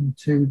upgrading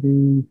to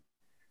the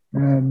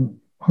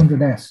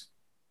 100S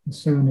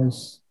as soon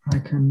as I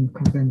can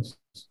convince.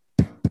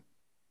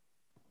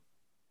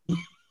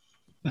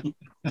 Should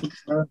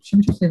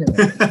we just leave it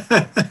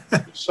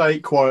there? Say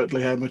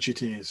quietly how much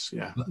it is.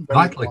 Yeah,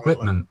 vital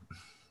equipment.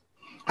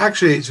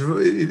 Actually, it's a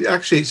really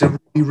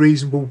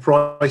reasonable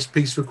price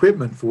piece of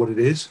equipment for what it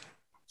is.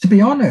 To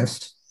be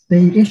honest,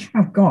 the issue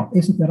I've got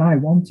isn't that I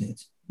want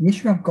it. The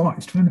issue I've got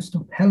is trying to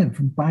stop Helen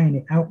from buying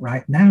it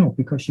outright now,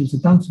 because she's a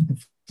dance and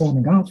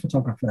performing arts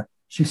photographer.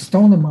 She's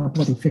stolen my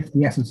bloody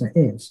 50S as it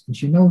is, and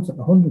she knows that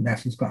the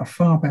 100S has got a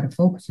far better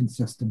focusing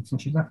system, so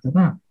she's after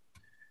that.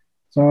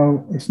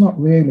 So it's not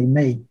really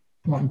me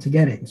wanting to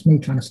get it. It's me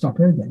trying to stop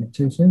her getting it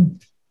too soon.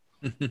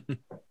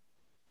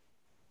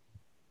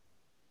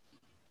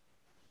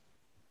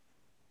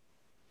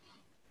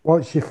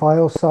 What's your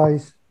file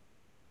size?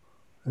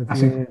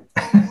 No,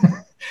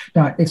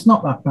 it's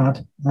not that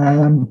bad.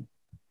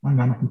 Hang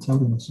on, I can tell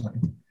you in a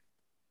second.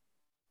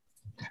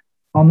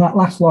 On that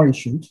last lorry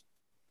shoot,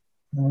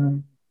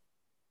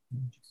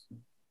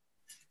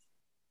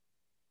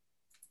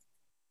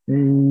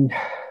 the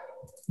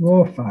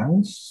raw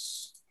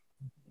files.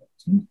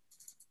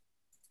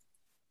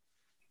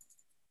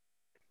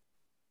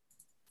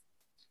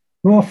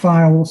 Raw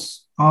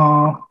files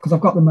are, because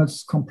I've got them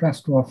as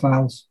compressed raw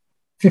files,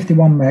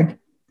 51 meg.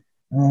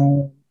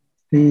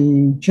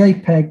 The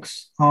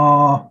JPEGs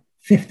are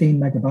 15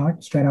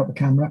 megabytes straight out the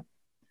camera.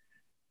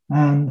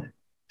 And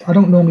I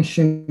don't normally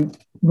shoot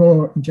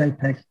RAW and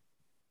JPEG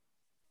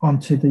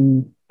onto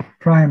the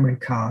primary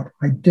card.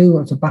 I do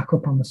as a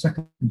backup on the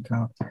second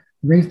card. The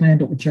reason I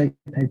end up with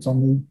JPEGs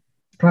on the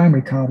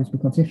primary card is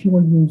because if you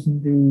were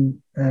using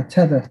the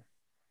Tether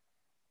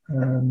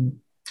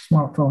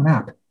smartphone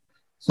app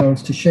so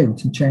as to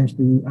shoot and change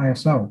the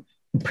ISO,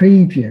 the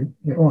preview,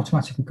 it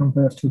automatically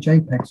converts to a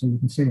JPEG so you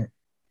can see it.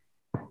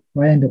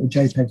 So I end up with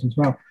JPEGs as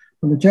well.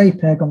 But the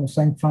JPEG on the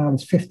same file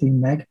is 15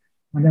 meg.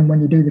 And then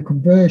when you do the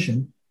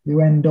conversion,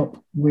 you end up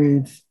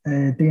with a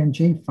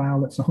DNG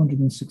file that's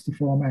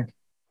 164 meg.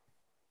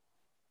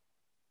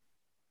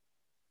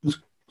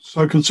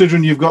 So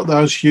considering you've got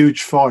those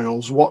huge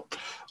files, what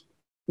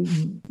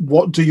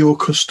do your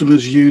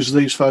customers use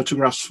these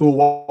photographs for?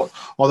 What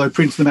are they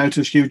printing them out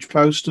as huge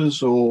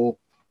posters, or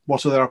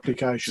what are their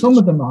applications? Some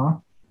of them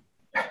are.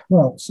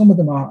 Well, some of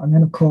them are. And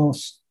then, of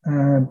course,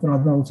 there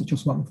are those that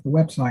just want them for the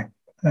website.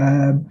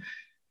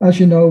 As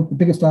you know, the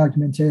biggest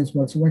argument is,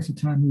 well, it's a waste of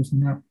time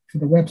using that for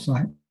the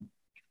website.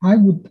 I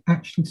would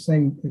actually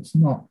say it's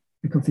not,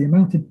 because the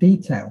amount of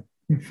detail,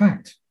 in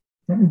fact,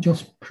 let me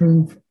just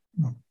prove,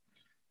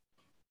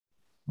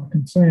 I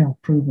can say I'll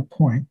prove a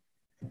point.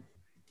 I'm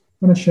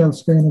going to share the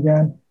screen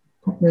again,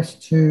 put this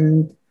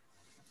to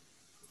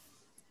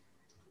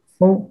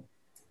full.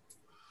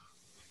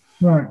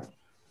 Right,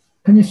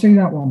 can you see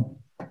that one?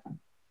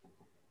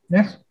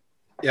 Yes?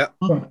 Yeah.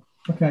 Good.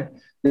 Okay,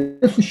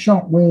 this was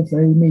shot with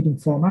a medium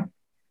format.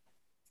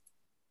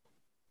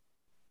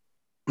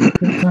 Give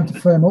it time to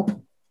firm up.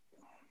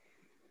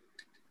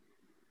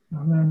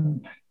 And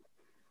then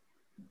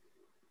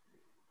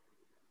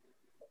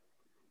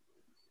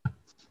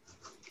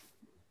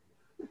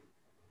the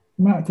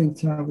amount of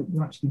detail that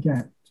you actually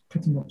get is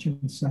pretty much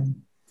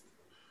insane.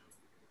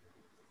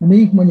 And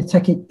even when you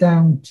take it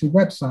down to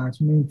web size,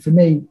 I mean, for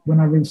me, when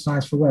I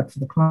resize for web for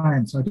the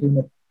clients, I do them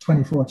at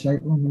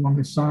 2048 on the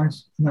longest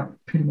size, and that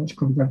pretty much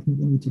covers everything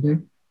they need to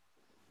do.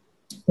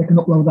 They can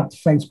upload that to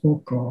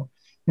Facebook or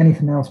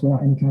anything else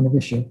without any kind of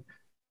issue.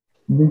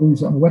 And we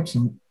use it on the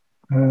website.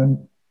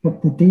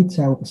 But the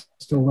detail is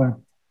still there.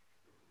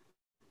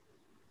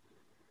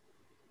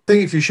 I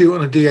think if you shoot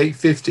on a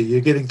D850,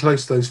 you're getting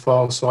close to those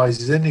file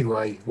sizes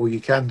anyway, or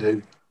you can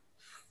do.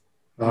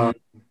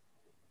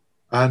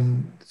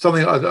 And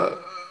something,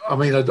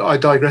 I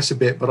digress a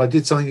bit, but I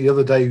did something the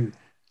other day.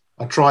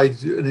 I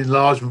tried an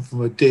enlargement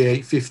from a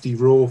D850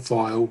 RAW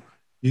file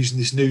using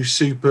this new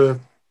super,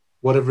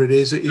 whatever it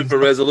is. Super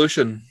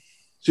resolution.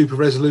 Super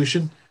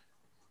resolution.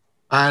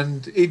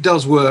 And it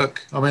does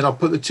work. I mean, I'll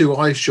put the two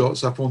eye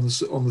shots up on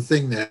the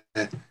thing there.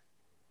 I'm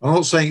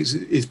not saying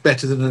it's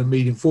better than a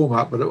medium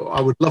format, but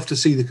I would love to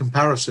see the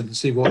comparison and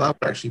see what that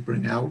would actually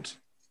bring out.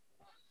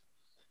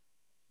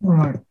 All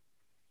right.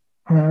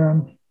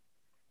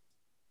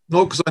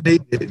 Not because I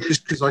need it,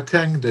 just because I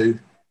can do.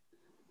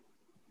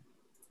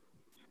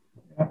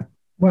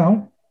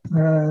 Well,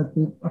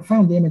 I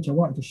found the image I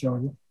wanted to show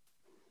you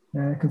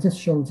because this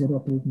shows it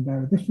up even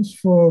better. This was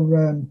for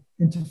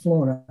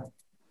Interflora.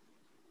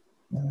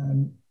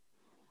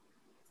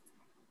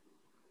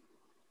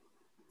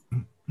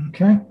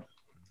 Okay.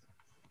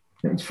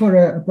 It's for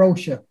a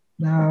brochure.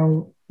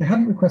 Now, they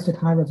hadn't requested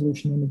high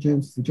resolution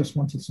images. They just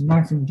wanted some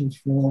nice images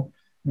for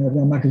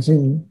their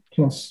magazine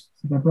plus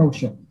for their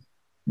brochure.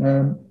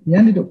 We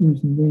ended up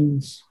using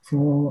these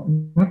for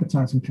an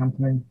advertising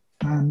campaign.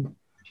 And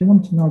if you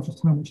want to know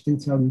just how much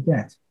detail you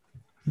get,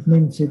 you can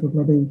even see the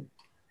bloody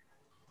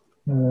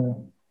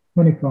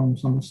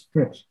honeycombs on the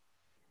strips.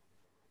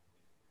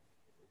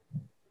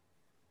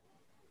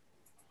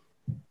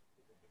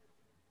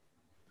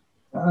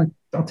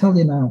 I'll tell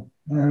you now,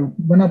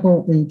 when I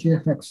bought the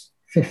GFX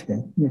 50,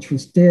 which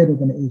was dearer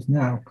than it is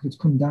now because it's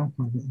come down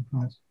quite a bit in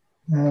price,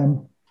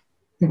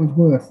 it was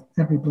worth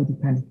every bloody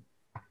penny.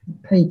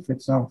 It paid for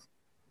itself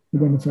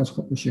within the first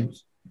couple of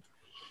shoots.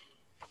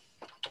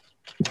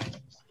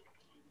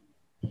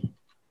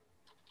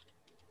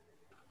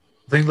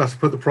 I think we'll have to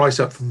put the price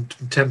up from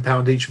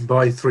 £10 each and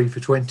buy 3 for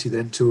 20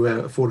 then to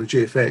afford a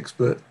GFX,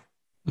 but...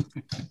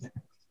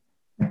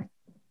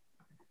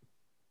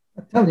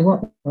 I tell you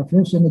what, if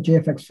you're in the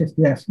GFX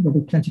 50S, there'll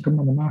be plenty coming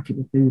on the market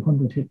with the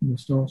 100 hitting the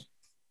stores.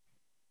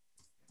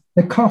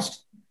 The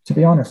cost, to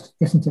be honest,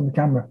 isn't in the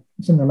camera,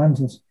 it's in the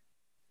lenses.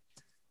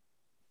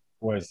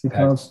 Where's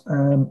because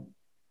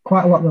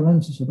quite a lot of the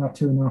lenses are about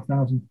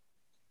 2,500.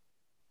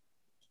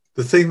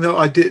 The thing that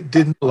I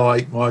didn't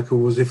like, Michael,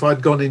 was if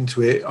I'd gone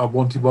into it, I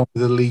wanted one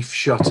with a leaf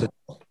shutter.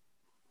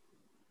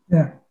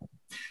 Yeah.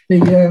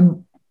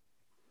 The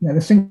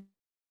sync,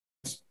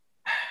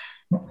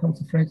 what was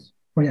the phrase?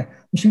 Oh yeah,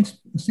 the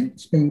sync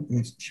speed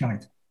is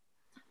shite.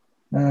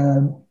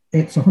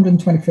 It's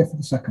 125th of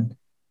a second.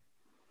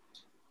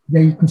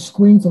 Yeah, you can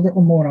squeeze a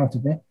little more out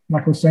of it,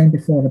 like I was saying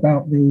before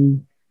about the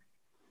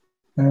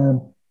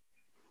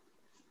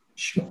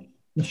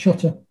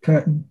shutter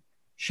curtain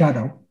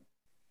shadow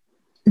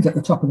is at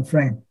the top of the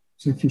frame.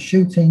 So if you're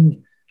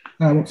shooting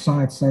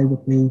outside, say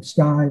with the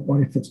sky,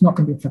 or if it's not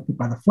going to be affected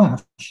by the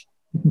flash,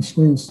 you can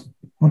squeeze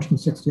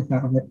 160th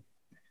out of it.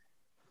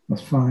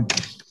 That's fine.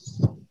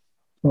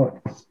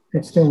 But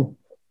it's still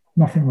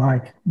nothing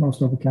like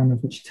most other cameras,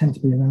 which tend to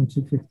be around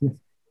 250th.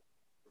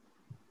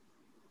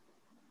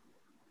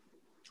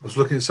 I was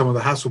looking at some of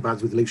the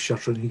Hasselblads with leaf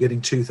shutter, and you're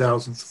getting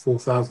 2,000,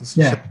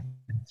 4,000. Yeah.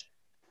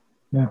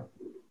 Yeah.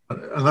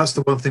 And that's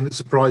the one thing that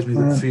surprised me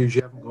that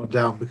Fuji haven't gone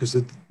down, because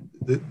the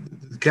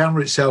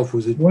camera itself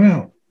was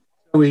so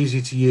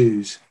easy to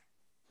use.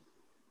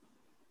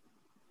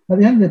 At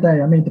the end of the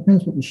day, I mean, it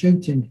depends what you're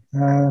shooting.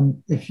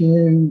 There's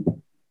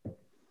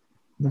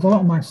a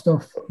lot of my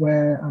stuff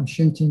where I'm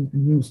shooting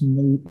and using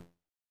the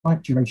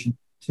light duration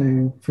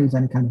to freeze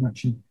any kind of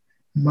action.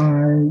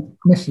 My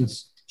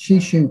missus,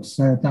 she shoots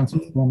dance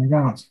and performing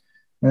arts.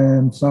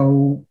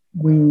 So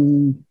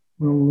we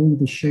will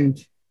either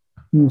shoot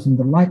using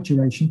the light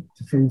duration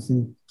to freeze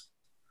the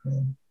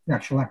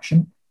actual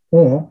action,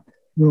 or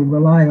we'll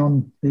rely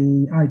on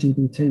the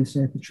IGBT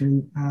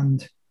circuitry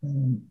and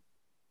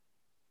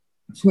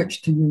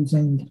switch to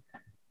using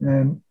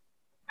the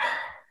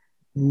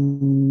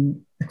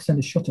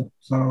extended shutter.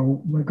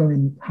 So we're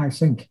going high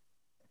sync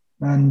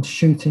and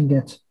shooting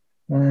it.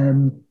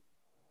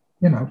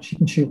 She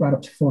can shoot right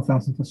up to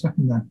 4,000 per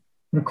second then.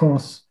 But of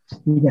course,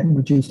 you're getting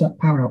reduced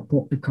power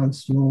output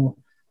because your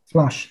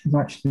flash is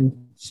actually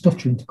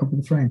stuttering to cover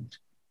the frame.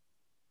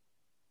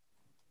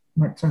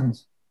 Makes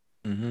sense.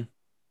 Mm-hmm.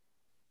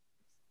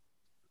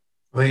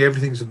 I think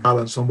everything's a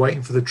balance. I'm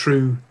waiting for the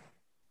true,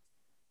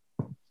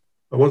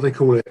 what do they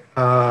call it?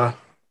 A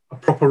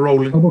proper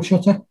rolling. Double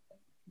shutter?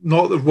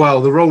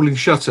 The rolling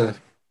shutter,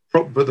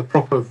 but the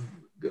proper,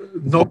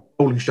 not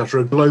rolling shutter,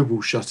 a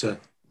global shutter.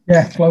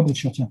 Yeah, global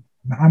shutter.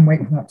 I'm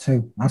waiting for that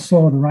too. I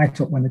saw the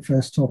write-up when they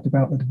first talked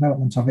about the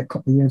development of it a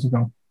couple of years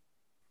ago.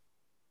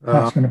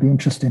 That's going to be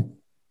interesting.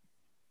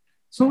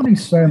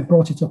 Somebody's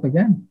brought it up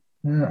again.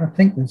 I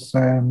think they've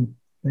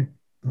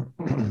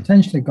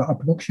potentially got a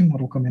production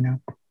model coming out.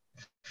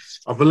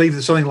 I believe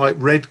that something like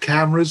Red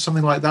cameras,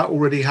 something like that,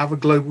 already have a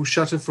global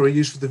shutter for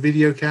use for the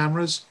video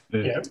cameras.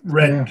 Yeah,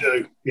 Red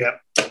do. Yeah.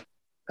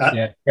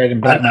 Red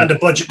and black. And a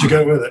budget to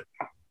go with it.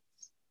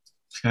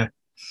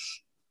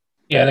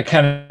 Yeah, the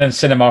Canon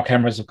cinema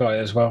cameras have got it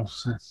as well.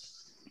 So.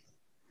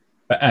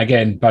 But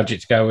again, budget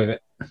to go with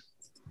it.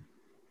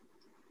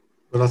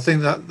 But I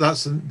think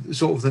that's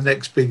sort of the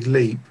next big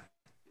leap.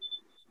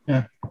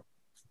 Yeah.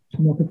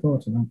 I'm looking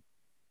forward to that.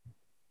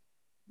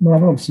 Well,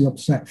 I've obviously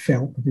upset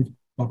Phil because he's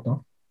logged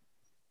off.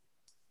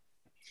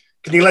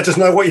 Can you let us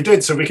know what you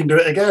did so we can do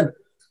it again?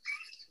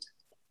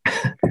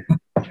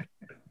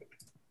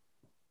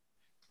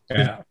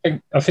 Yeah,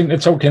 I think they're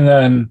talking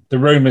the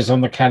rumours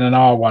on the Canon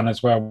R1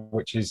 as well,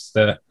 which is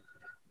the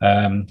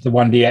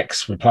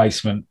 1DX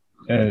replacement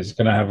is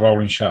going to have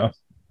rolling shutter.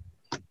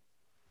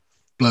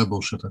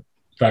 Global shutter.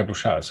 Global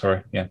shutter,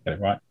 sorry. Yeah, get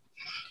it right.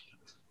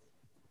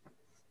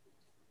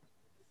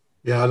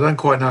 Yeah, I don't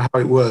quite know how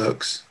it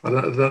works. I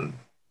don't.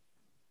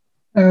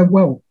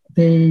 Well,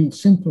 the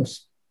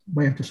simplest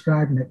way of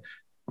describing it,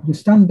 your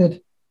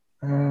standard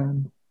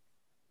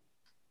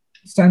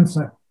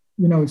sensor,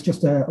 it's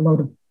just a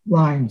load of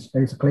lines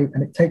basically,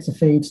 and it takes a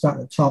feed, start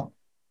at the top,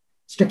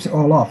 strips it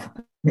all off.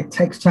 And it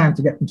takes time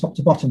to get from top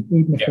to bottom,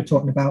 even if we're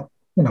talking about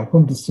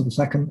hundredths of a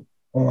second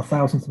or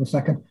thousandths of a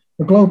second.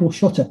 The global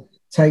shutter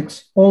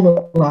takes all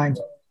the lines,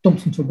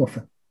 dumps into a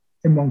buffer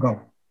in one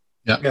go.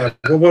 Yeah.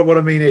 Well, what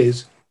I mean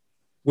is,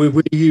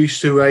 we're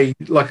used to a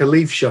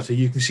leaf shutter.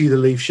 You can see the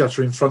leaf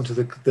shutter in front of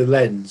the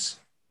lens.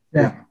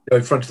 Yeah.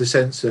 In front of the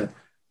sensor.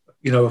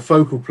 A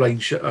focal plane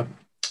shutter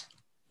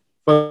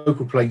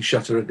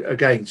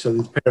again. So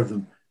there's a pair of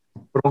them.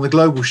 But on the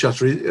global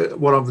shutter,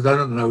 what I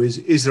don't know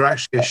is there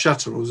actually a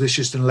shutter, or is this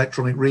just an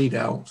electronic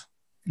readout?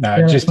 No,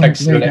 it just takes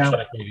the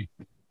electronic reading.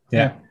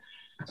 Yeah.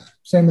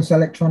 Same as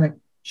electronic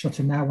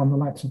shutter now on the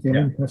likes of the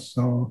Olympus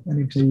or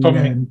any of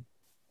the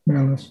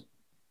mirrorless.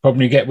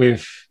 Problem you get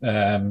with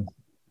the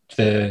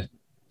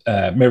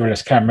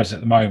mirrorless cameras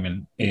at the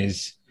moment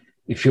is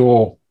if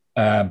you're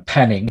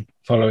panning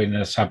following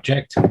a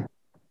subject,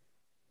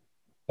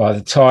 by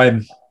the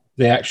time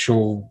the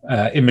actual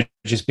image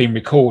has been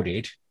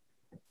recorded,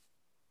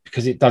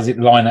 because it does it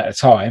line at a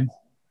time,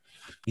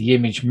 the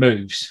image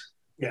moves.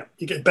 Yeah,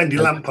 you get bendy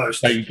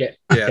lampposts. So you get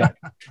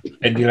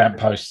bendy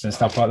lampposts and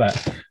stuff like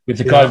that. With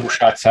the global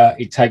shutter,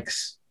 it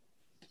takes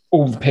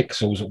all the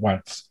pixels at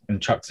once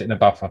and chucks it in a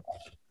buffer.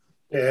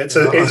 Yeah, it's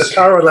a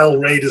parallel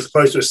read as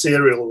opposed to a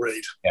serial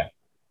read. Yeah.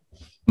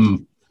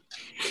 Mm.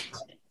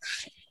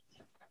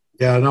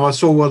 Yeah, no, I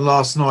saw one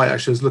last night.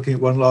 Actually, I was looking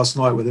at one last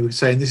night where they were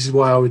saying this is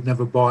why I would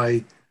never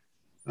buy.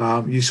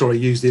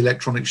 Use the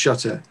electronic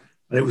shutter,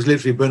 and it was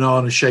literally a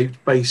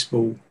banana-shaped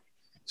baseball.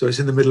 So it's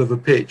in the middle of a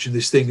pitch, and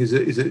this thing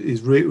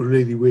is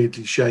really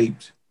weirdly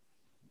shaped.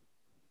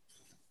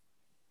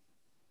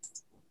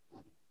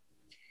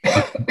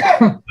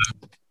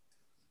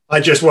 I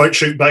just won't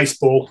shoot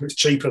baseball. It's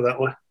cheaper that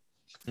way.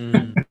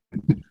 Mm.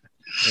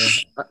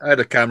 Yeah, I had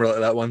a camera like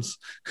that once.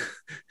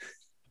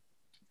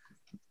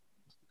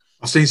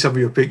 I've seen some of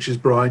your pictures,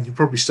 Brian. You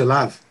probably still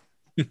have.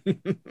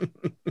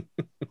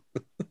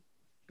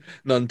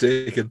 None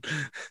taken.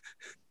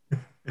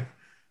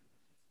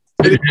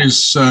 It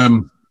is.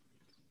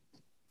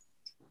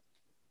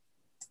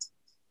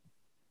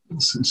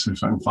 Let's see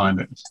if I can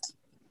find it.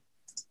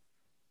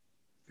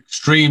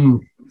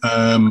 Extreme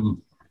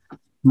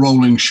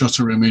rolling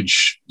shutter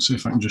image. See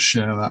if I can just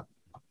share that.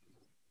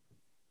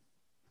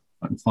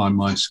 I can find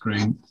my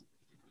screen.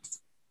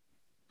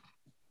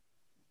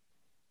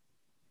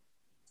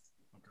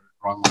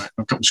 Wrong way.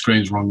 I've got the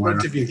screens wrong way.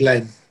 Front of you,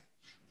 Glenn.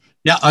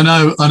 Yeah, I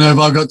know, but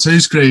I've got two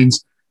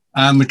screens,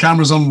 and the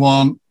camera's on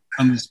one,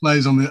 and the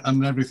display's on the,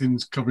 and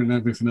everything's covering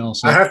everything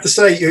else. I have to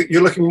say,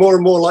 you're looking more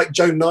and more like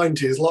Joe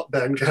 90 as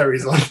lockdown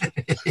carries on.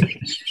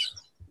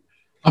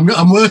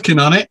 I'm working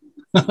on it.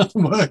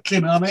 I'm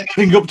working on it.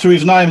 Bring up to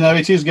his name now,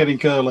 it is getting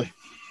curly.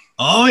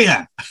 Oh,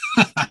 yeah.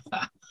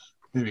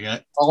 Here we go.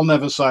 I'll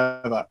never say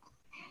that.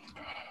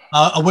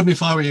 I wouldn't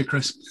if I were you,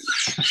 Chris.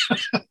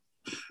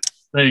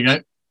 There you go.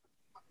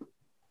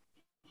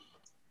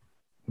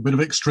 A bit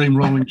of extreme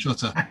rolling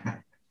shutter.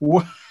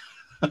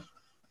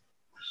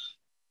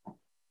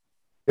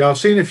 Yeah, I've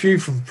seen a few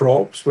from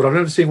props, but I've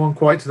never seen one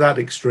quite to that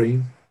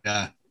extreme.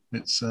 Yeah,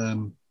 it's a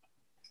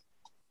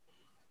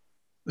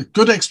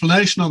good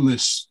explanation on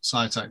this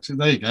site, actually.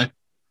 There you go.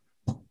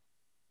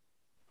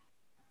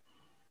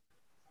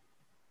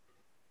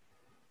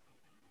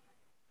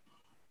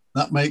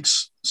 That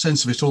makes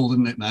sense of it all,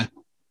 doesn't it, now?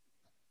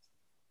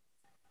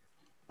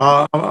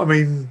 I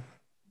mean,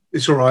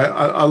 it's all right.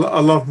 I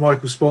love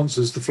Michael's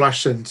sponsors, the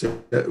Flash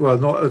Center. Well,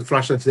 not the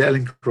Flash Center, the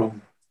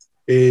Ellincrom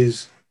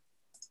is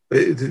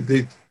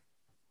the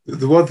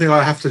one thing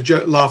I have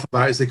to laugh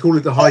about is they call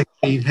it the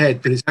high-speed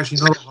head, but it's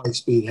actually not a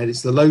high-speed head.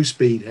 It's the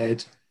low-speed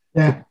head.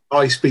 Yeah.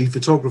 High-speed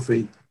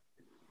photography.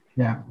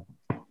 Yeah.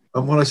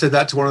 And when I said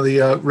that to one of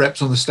the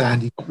reps on the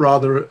stand, he got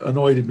rather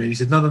annoyed at me. He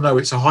said, no,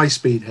 it's a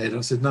high-speed head.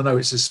 I said, no,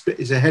 it's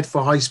a head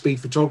for high-speed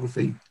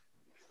photography.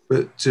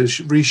 But to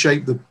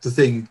reshape the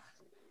thing,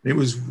 it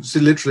was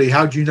literally,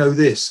 how do you know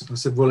this? I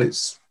said, well,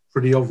 it's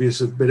pretty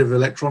obvious, a bit of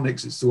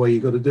electronics. It's the way you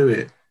got to do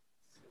it.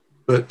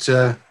 But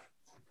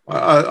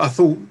I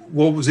thought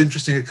what was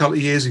interesting a couple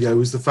of years ago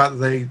was the fact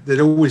that they'd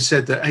always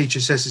said that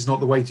HSS is not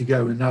the way to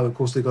go. And now, of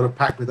course, they've got a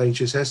pack with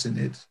HSS in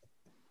it.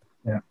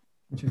 Yeah,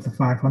 which is the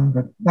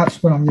 500.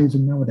 That's what I'm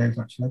using nowadays,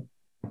 actually.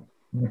 A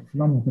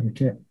phenomenal bit of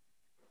kit.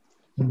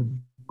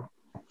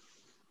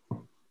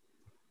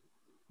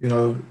 You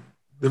know,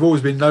 they've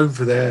always been known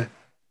for their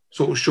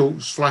sort of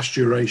short flash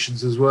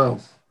durations as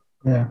well.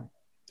 Yeah.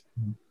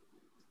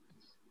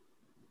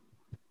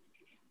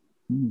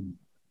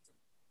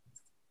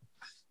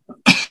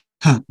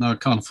 No, I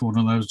can't afford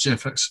one of those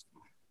GFX.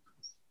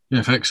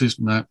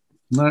 GFXs, no.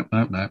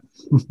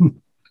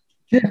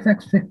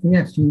 GFX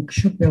 50S, you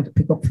should be able to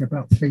pick up for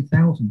about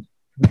 3,000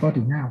 for the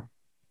body now.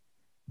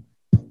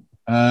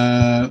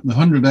 The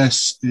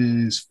 100S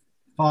is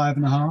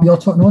 5.5. You're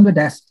talking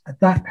 100S,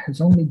 that has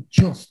only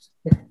just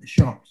hit the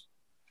shops.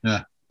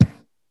 Yeah.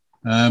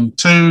 I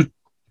think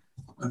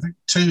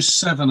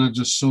 2.7, I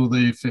just saw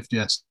the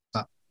 50S.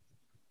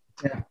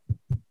 Yeah.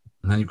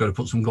 And then you've got to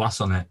put some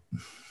glass on it.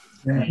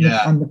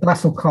 Yeah. And the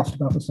glass will cost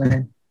about the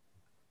same.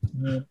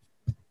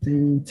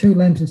 The two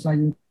lenses I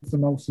use the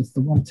most is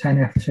the 110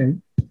 f2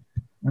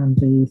 and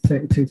the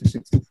 32 to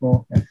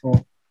 64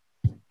 f4.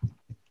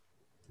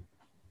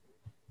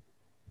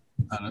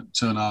 And at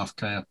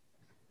 2.5K a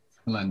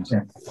lens.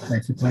 Yeah,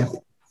 basically.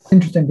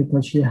 Interesting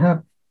because you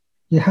have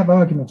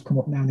arguments come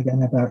up now and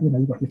again about,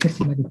 you've got your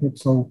 50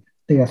 megapixel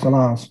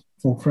DSLRs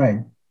full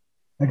frame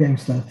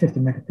against the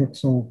 50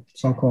 megapixel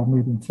so-called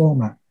medium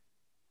format.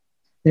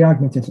 The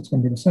argument is it's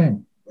going to be the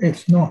same.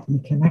 It's not. You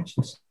can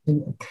actually see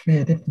a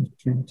clear difference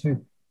between the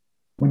two.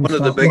 One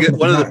of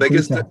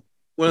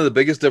the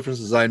biggest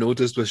differences I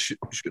noticed with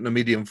shooting a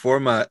medium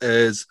format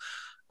is,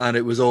 and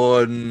it was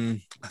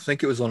on, I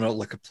think it was on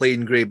like a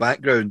plain grey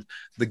background,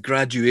 the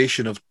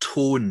graduation of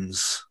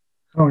tones.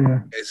 Oh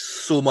yeah, is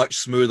so much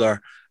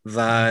smoother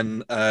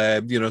than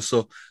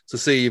So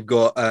say you've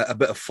got a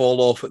bit of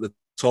fall off at the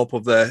top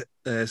of the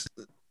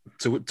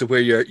to where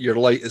your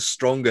light is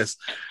strongest.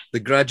 The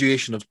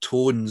graduation of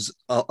tones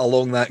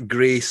along that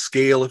grey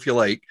scale, if you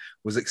like,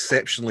 was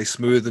exceptionally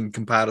smooth in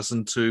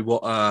comparison to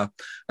what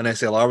an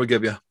SLR would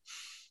give you.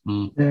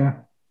 Yeah.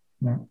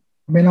 I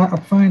mean, I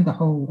find the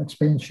whole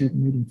experience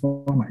shooting medium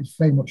format is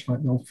very much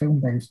like the old film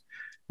days.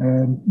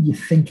 You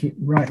think it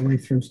right away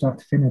through start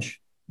to finish.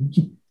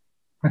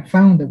 I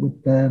found that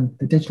with the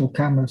digital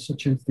cameras,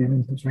 such as the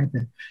Olympus or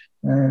anything,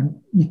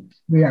 you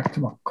react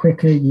a lot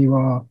quicker. You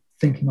are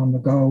thinking on the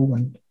go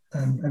and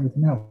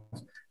everything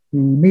else. The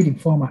medium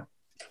format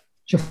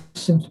just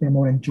seems to be a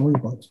more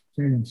enjoyable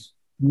experience.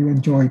 You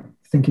enjoy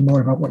thinking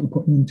more about what you're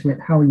putting into it,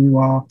 how you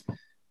are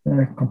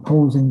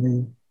composing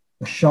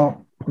the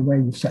shot, the way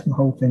you're setting the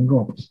whole thing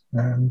up.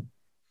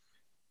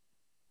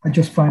 I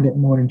just find it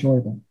more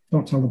enjoyable.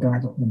 Don't tell the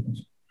guys at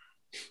Olympus.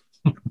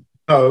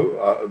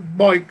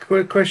 Mike,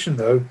 quick question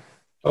though.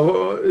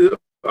 I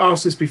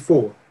asked this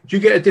before. Do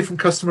you get a different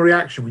customer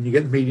reaction when you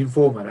get the medium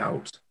format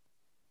out?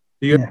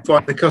 Do you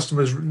find the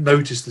customers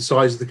notice the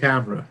size of the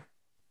camera?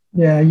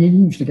 Yeah, you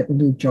usually get the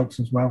lewd jokes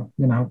as well.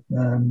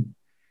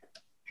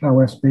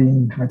 OS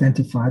being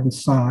identified, the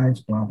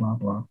size, blah, blah,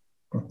 blah.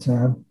 But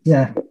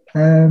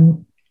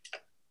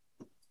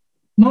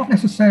not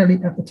necessarily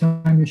at the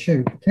time you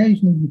shoot.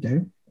 Occasionally you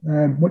do.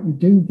 What you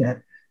do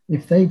get,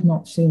 if they've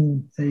not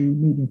seen a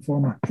medium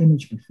format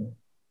image before,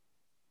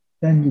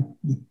 then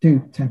you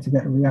do tend to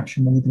get a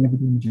reaction when you deliver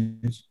the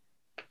images.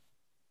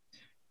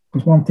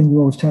 Because one thing you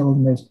always tell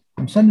them is,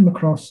 I'm sending them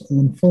across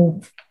in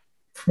full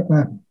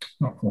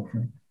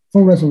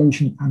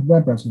resolution and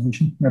web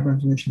resolution. Web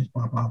resolution is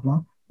blah, blah,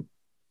 blah.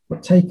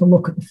 But take a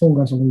look at the full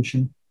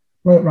resolution,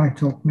 roll it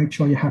right up, make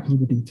sure you're happy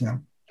with the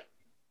detail.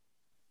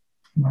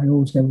 And I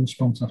always get a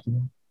response after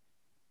that.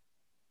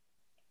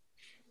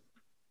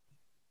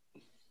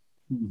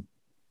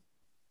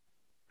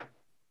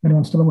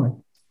 Anyone still away?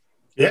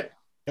 Yeah.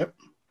 Yep.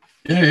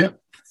 Yeah.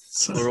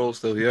 So we're all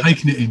still here.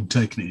 Taking it in.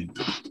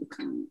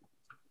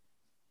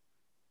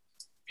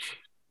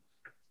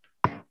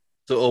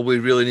 So all we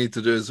really need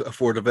to do is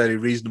afford a very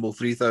reasonable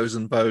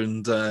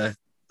 £3,000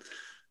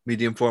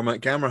 medium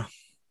format camera.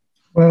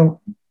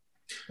 Well,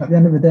 at the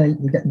end of the day,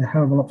 you're getting a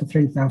hell of a lot for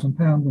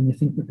 £3,000 when you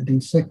think that the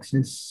D6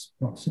 is,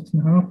 what,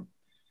 6.5?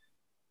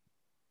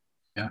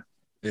 Yeah.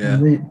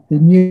 The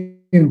new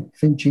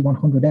Fuji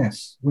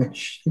 100S,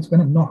 which is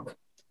going to knock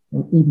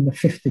even the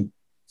 50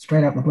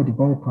 straight out the bloody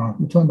ballpark.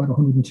 We're talking about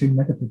 102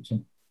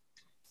 megapixel.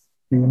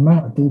 The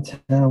amount of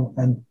detail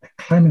and the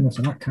cleanliness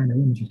of that kind of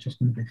image is just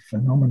going to be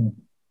phenomenal.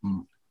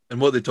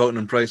 And what are they talking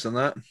in price on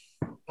that?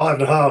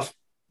 £5.5.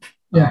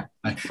 Yeah,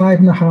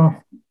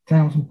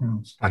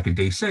 £5,500. Like a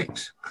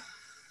D6.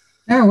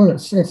 Yeah, well,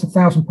 it's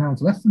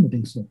 £1,000 less than the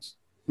D6.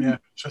 Yeah,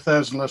 it's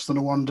 1,000 less than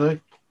a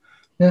 1D.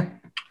 Yeah.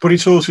 But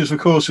it's horses for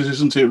courses,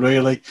 isn't it,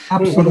 really?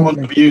 Absolutely. Wouldn't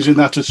want to be using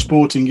that at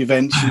sporting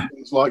events and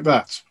things like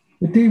that.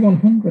 The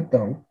D100,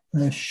 though,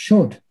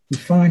 should be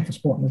fine for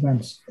sporting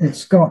events.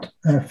 It's got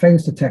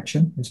phase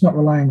detection. It's not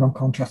relying on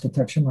contrast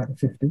detection like the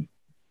 50.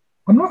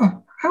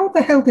 How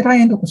the hell did I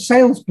end up a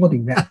sales bloody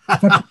rep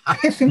for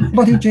pissing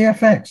bloody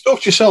GFX?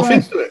 Talk yourself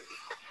into it.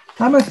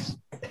 I'm a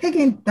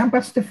pigging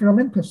ambassador for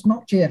Olympus,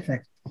 not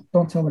GFX.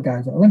 Don't tell the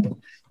guys at Olympus.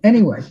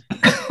 Anyway,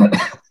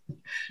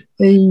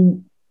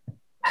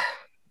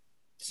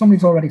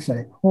 somebody's already said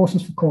it,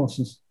 horses for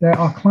courses. There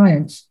are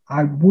clients,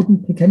 I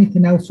wouldn't pick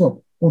anything else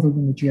up other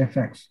than the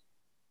GFX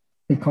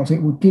because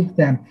it would give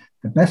them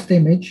the best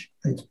image.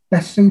 It's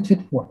best suited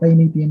for what they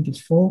need the images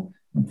for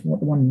and for what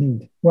they want to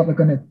need, what they're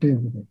going to do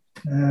with it.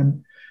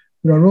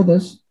 There are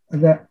others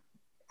that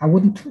I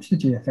wouldn't touch the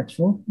GFX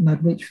for, and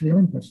I'd reach for the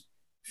Olympus.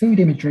 Food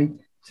imagery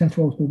tends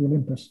to always be the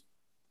Olympus.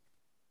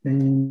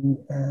 The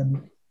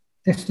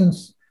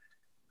distance,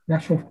 the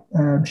actual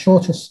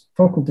shortest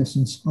focal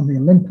distance on the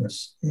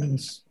Olympus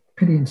is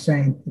pretty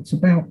insane. It's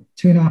about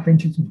 2.5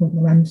 inches in front of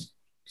the lens.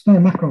 It's not a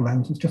macro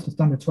lens, it's just a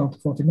standard 12 to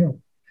 40 mil.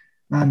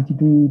 And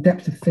the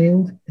depth of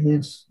field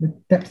is, the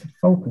depth of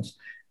focus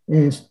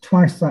is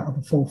twice that of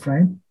a full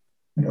frame,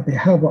 and it'll be a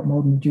hell of a lot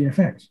more than the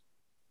GFX.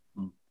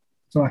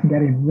 So I can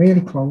get in really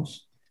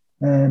close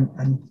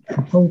and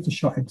compose the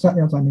shot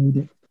exactly as I need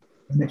it.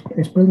 And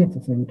it's brilliant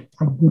for food.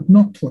 I would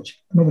not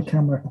touch another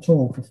camera at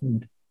all for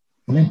food.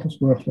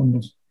 Olympus works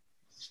wonders.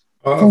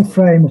 Full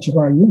frame, which is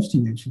what I used to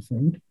use for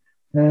food,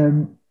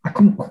 I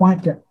couldn't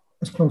quite get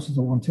as close as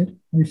I wanted.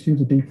 I used to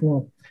use a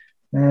D4,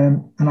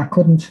 and I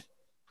couldn't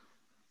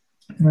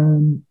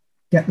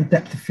get the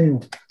depth of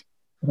field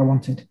that I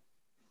wanted.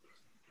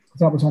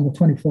 That was on the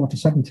 24 to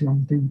 70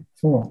 on the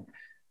D4.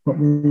 But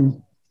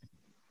the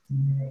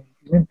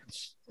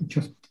Olympus, it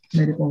just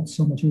made it all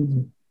so much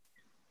easier.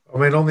 I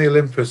mean, on the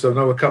Olympus, I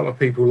know a couple of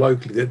people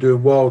locally that are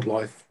doing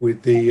wildlife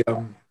with the.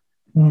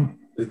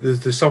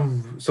 There's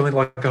something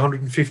like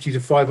 150 to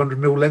 500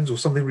 mil lens or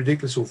something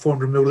ridiculous, or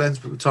 400 mil lens.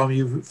 But the time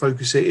you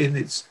focus it in,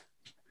 it's.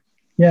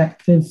 Yeah,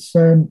 there's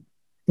the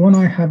one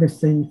I have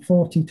is the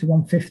 40 to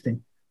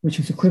 150, which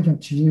is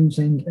equivalent to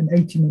using an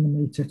 80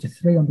 millimeter to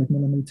 300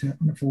 millimeter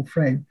on a full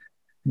frame,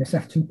 and it's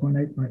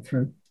f2.8 right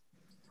through,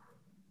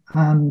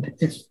 and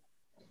it's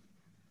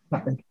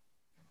that big.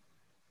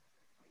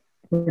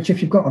 Which,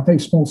 if you've got a very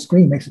small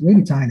screen, makes it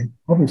really tiny.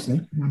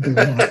 Obviously,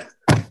 if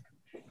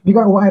you've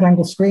got a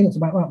wide-angle screen, it's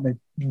about that big.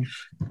 Yeah.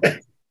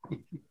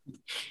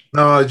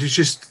 No, it's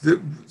just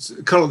at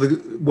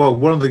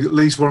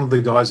least one of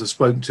the guys I've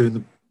spoken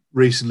to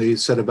recently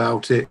has said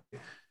about it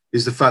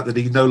is the fact that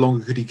he no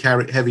longer could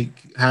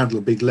handle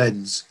a big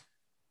lens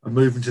and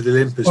moving to the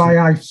Olympus.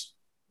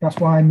 That's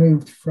why I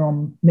moved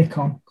from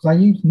Nikon, because I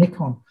used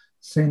Nikon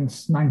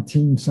since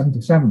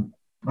 1977.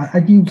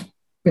 I'd used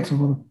bits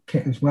of other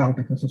kit as well,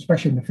 because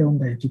especially in the film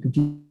days, you could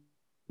use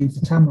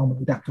the Tamron with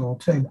the adapter or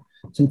two,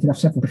 so you could have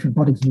several different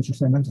bodies and use the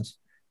same lenses.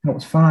 That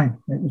was fine.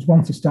 It was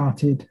once I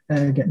started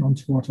getting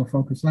onto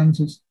autofocus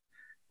lenses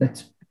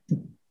that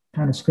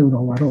kind of screwed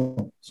all that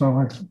up. So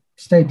I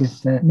stayed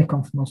with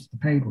Nikon for most of the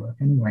paid work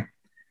anyway.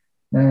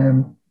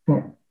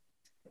 But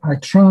I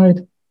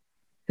tried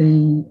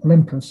the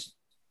Olympus,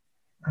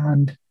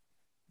 and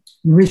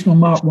the original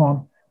Mark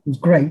 1 was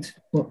great,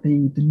 but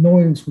the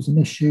noise was an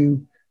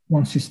issue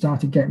once you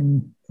started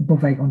getting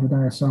above 800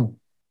 ISO.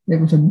 it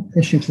was an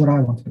issue to what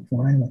I wanted it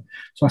for anyway.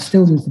 So I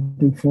still use the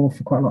D4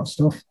 for quite a lot of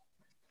stuff,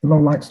 the low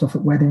light stuff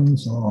at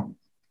weddings or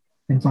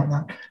things like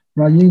that.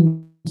 But I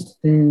used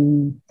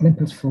the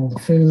Olympus for the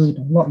food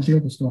and a lot of the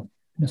other stuff.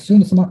 And as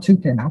soon as the Mark II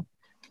came out,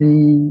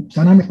 the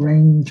dynamic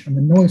range and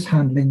the noise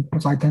handling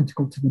was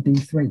identical to the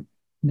D3,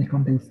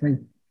 Nikon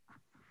D3.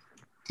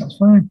 That's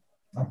fine.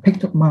 I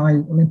picked up my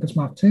Olympus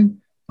Mark II.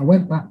 I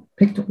went back,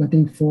 picked up the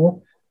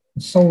D4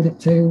 and sold it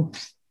to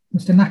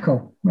Mr.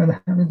 Nacko. Where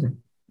the hell is he?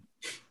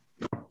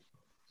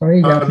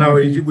 Sorry, no,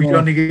 we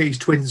only get his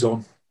twins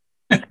on.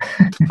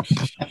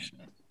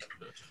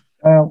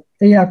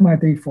 He had my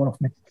D4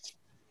 off me.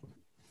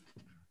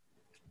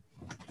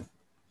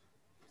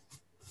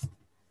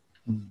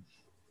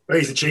 But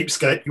he's a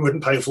cheapskate. You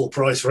wouldn't pay full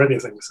price for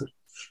anything. So.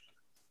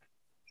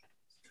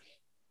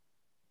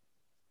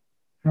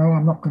 No,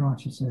 I'm not going to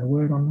actually say a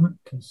word on that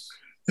because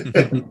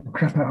it'll beat the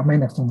crap out of me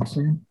next time I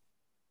see him.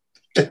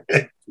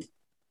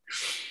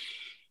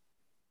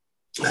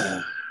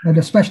 And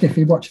especially if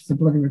he watches the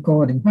bloody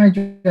recording. Hi,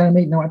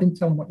 Jeremy. No, I didn't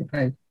tell him what you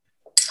paid.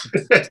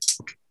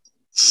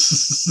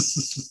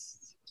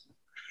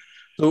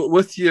 So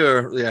with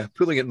your,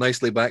 pulling it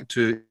nicely back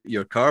to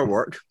your car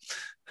work.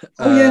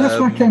 Oh, yeah, that's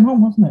why I came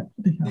home, wasn't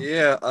it?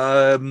 Yeah.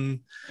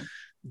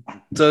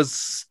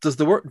 Does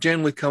the work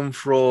generally come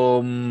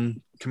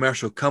from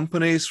commercial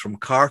companies, from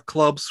car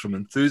clubs, from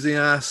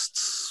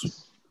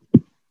enthusiasts?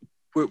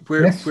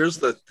 Where's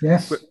the...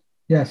 Yes,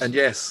 yes. And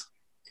yes.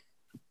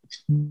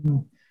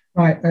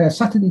 Right,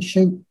 Saturday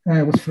shoot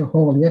was for a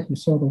haulier. You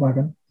saw the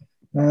wagon.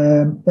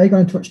 They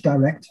got in touch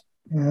direct.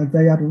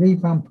 They had a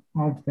revamp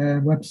of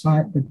their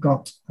website. They've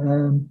got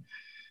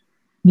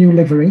new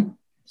livery.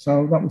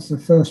 So that was the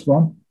first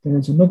one.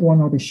 There's another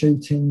one I'll be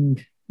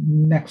shooting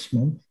next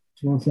month,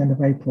 towards the end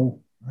of April.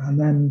 And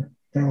then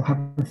they'll have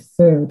a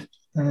third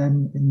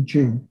in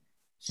June.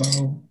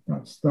 So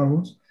that's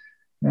those.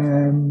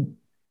 The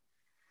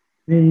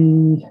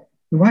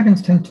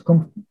wagons tend to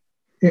come,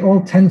 it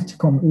all tends to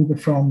come either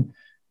from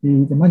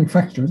the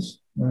manufacturers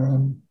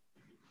when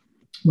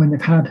they've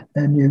had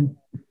a new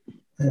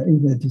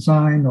either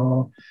design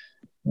or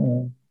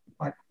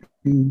like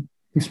the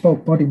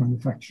bespoke body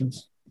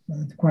manufacturers.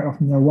 Quite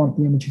often they'll want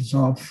the images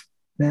of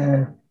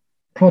their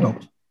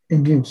product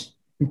in use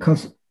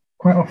because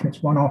quite often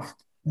it's one-off.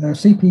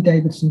 CP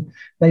Davidson,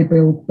 they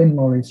build bin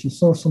lorries. You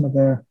saw some of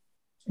their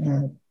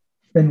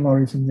bin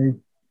lorries in the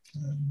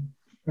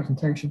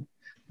presentation,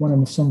 one in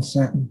the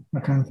sunset and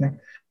that kind of thing.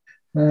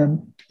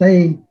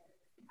 They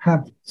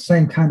have the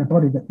same kind of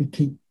body that they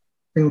keep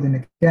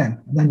building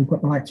again. And then you've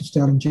got the likes of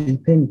Sterling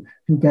GP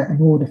who get an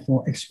order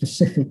for a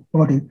specific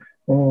body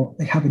or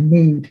they have a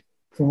need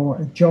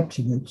for a job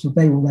to do. So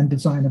they will then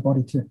design a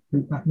body to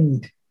meet that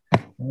need.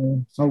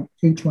 So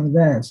each one of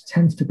theirs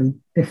tends to be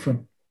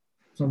different.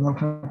 So they'll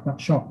have that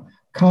shot.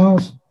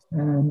 Cars,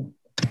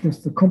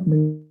 there's the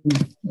company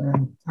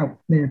out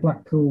near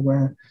Blackpool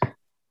where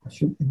I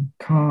shoot in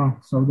car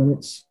so that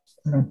it's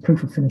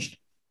proof of finished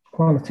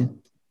quality.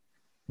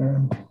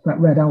 That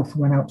Red Alpha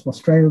went out to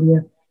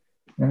Australia.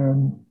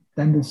 Then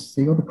there's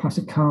the other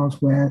classic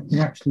cars where they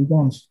actually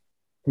want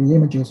the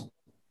images,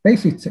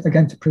 basically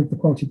to prove the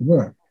quality of the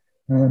work.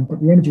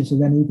 But the images are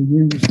then either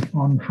used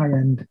on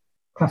high-end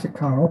classic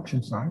car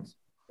auction sites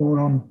or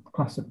on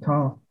classic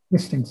car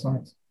listing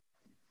sites.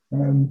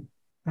 And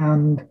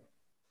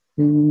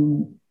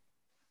the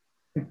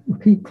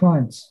repeat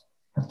clients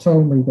have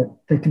told me that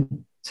they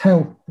can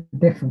tell the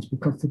difference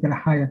because they get a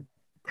higher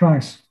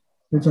price.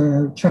 There's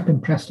a chap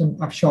in Preston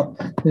I've shot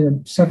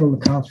several of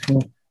the cars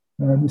for.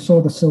 We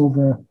saw the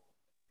silver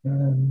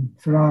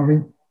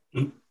Ferrari,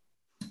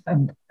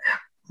 and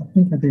I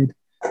think I did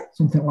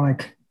something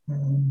like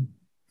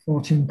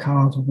 14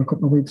 cars over a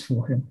couple of weeks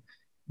for him.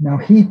 Now,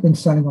 he'd been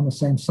selling on the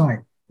same site,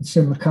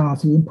 similar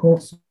cars. He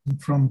imports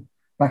them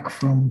back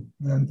from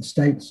the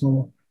States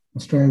or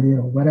Australia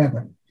or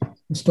wherever.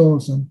 He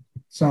stores them,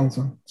 sells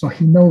them. So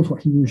he knows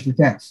what he usually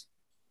gets.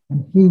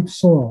 And he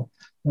saw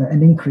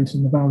an increase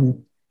in the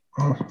value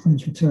on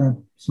his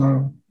return.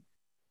 So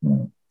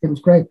it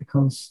was great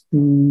because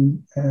the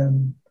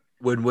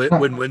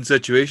win-win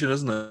situation,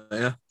 isn't it?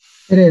 Yeah,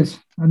 it is.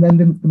 And then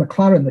the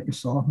McLaren that you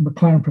saw, the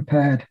McLaren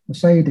prepared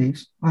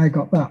Mercedes, I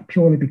got that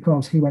purely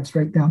because he went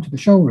straight down to the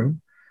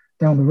showroom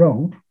down the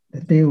road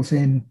that deals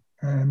in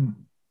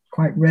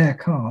quite rare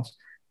cars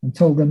and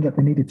told them that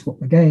they needed to up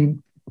the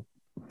game,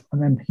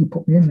 and then he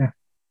put me in there.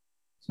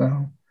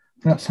 So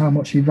that's how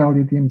much he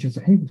valued the images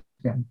that he was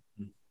getting.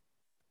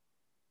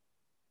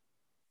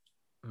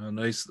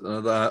 Nice.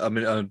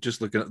 I'm just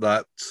looking at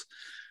that.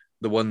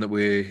 The one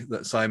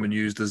that Simon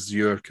used as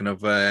your kind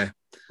of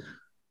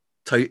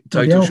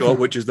title shot,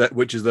 which is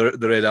the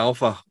Red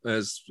Alpha.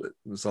 It's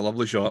a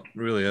lovely shot. It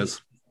really is.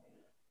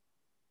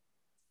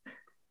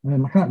 I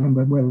can't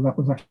remember whether that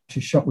was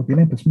actually shot with the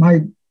Olympus.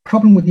 My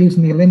problem with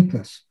using the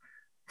Olympus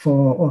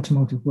for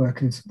automotive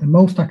work is the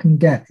most I can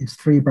get is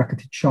 3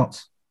 bracketed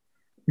shots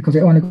because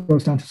it only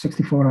goes down to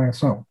 64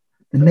 ISO.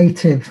 The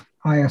native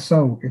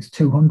ISO is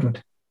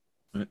 200.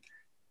 Right.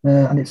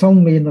 And it's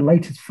only in the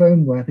latest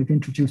firmware they've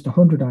introduced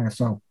 100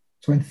 ISO.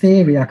 So in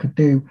theory, I could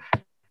do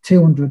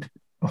 200,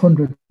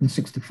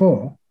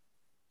 164.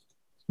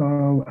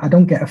 So I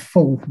don't get a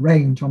full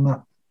range on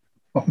that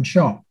bottom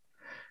shot.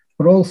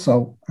 But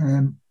also,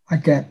 I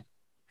get,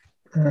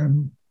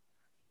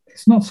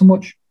 it's not so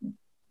much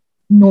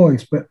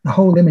noise, but the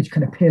whole image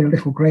can appear a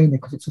little grainy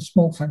because it's a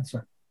small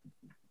sensor.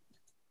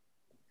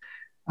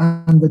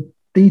 And the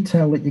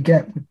detail that you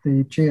get with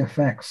the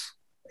GFX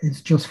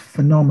is just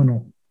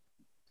phenomenal,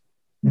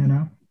 you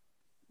know?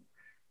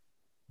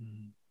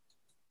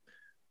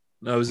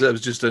 No, it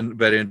was just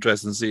very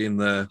interesting seeing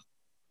the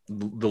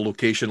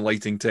location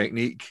lighting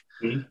technique.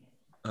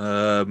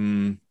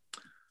 Mm.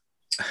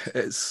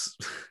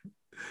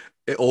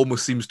 It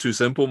almost seems too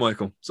simple,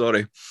 Michael.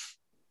 Sorry.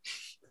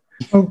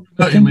 Well,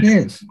 the thing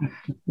is,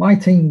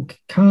 lighting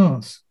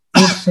cars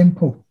is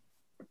simple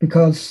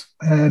because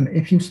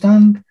if you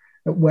stand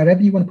at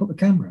wherever you want to put the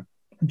camera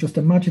and just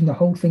imagine the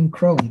whole thing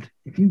chromed,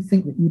 if you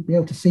think that you'd be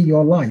able to see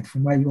your light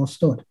from where you're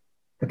stood,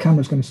 the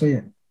camera's going to see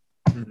it.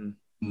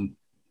 Mm-hmm.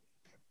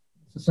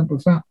 It's as simple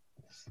as that.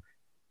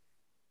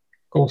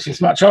 Of course, it's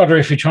much harder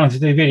if you're trying to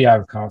do video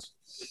of cars.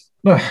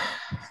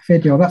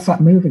 Video, that's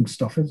that moving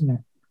stuff, isn't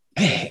it?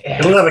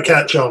 It'll never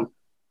catch on.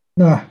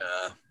 No.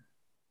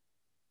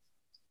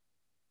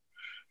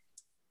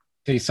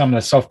 See some of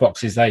the soft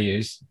boxes they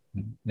use,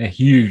 they're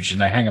huge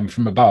and they hang them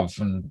from above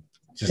and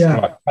just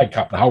like take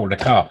up the whole of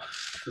the car.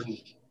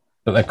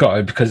 But they've got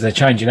to, because they're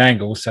changing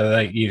angles, so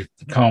you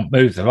can't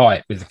move the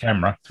light with the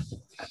camera.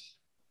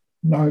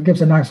 No, it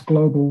gives a nice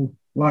global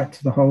light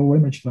to the whole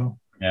image, though.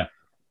 Yeah.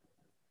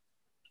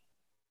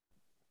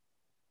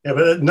 Yeah,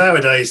 but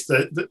nowadays,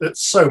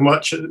 so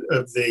much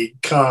of the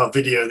car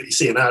video that you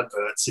see in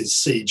adverts is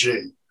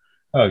CG.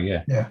 Oh,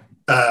 yeah. Yeah.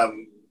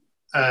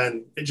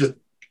 And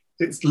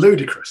it's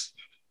ludicrous.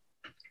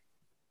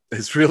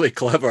 It's really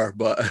clever,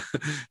 but...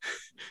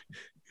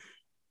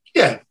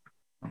 yeah.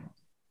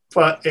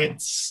 But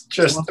it's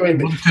just...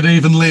 One could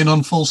even lean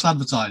on false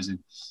advertising.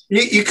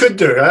 You could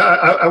do.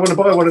 I want to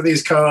buy one of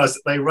these cars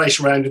that they race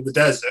around in the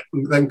desert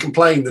and then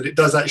complain that it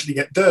does actually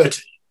get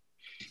dirty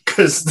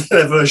because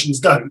their versions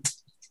don't.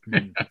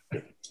 Not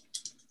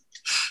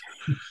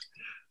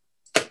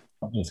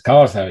just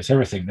cars, though. It's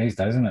everything these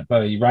days, isn't it?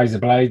 But you razor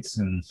blades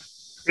and...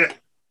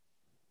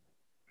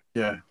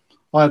 Yeah.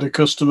 I had a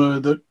customer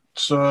that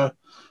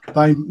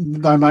they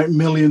make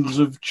millions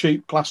of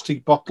cheap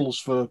plastic bottles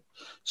for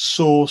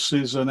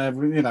sauces and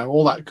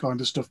all that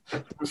kind of stuff.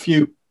 A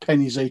few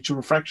pennies each or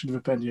a fraction of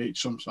a penny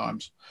each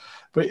sometimes.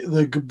 But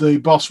the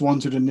boss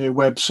wanted a new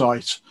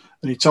website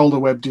and he told the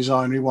web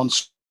designer he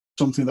wants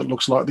something that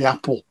looks like the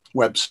Apple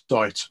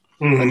website.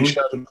 Mm-hmm. And he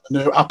showed them the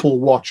new Apple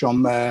Watch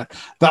on there.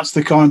 That's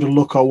the kind of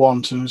look I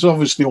want. And it's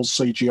obviously all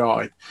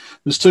CGI.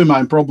 There's two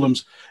main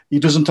problems. He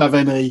doesn't have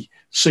any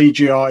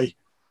CGI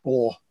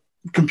or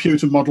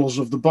computer models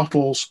of the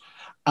bottles.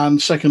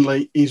 And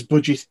secondly, his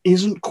budget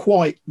isn't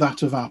quite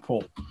that of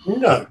Apple.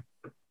 No.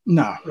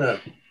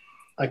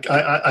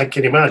 I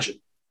can imagine.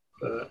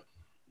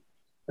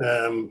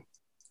 Does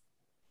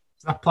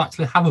Apple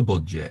actually have a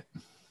budget?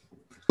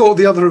 Thought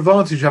the other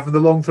advantage of having the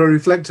long throw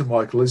reflector,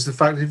 Michael, is the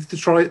fact that if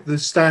the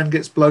stand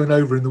gets blown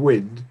over in the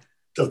wind,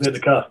 doesn't hit the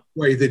car.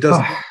 Wait, it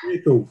doesn't hit the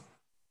vehicle.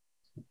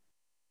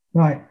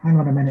 Right, hang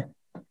on a minute.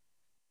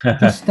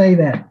 Just stay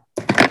there.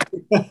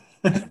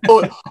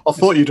 I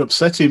thought you'd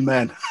upset him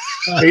then.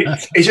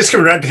 He's just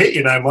coming around to hit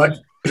you now, Mike.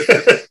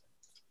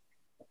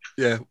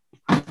 Yeah.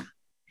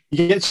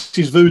 He gets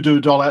his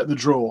voodoo doll out the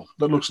drawer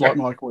that looks like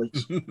Mike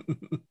Weeks.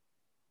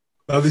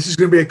 Oh, this is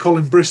going to be a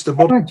Colin Brister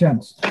model. Right,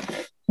 gents.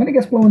 When it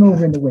gets blown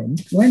over in the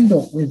wind, you end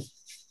up with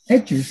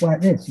edges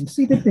like this. You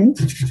see the dings?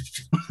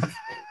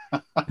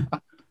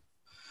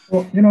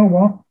 But you know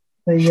what?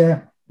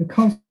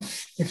 Because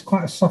it's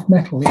quite a soft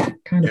metal,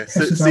 it kind of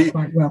presses out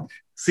quite well.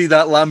 See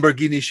that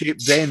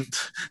Lamborghini-shaped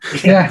dent?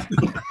 Yeah.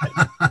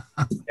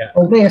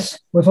 Well, this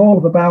was all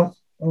of about,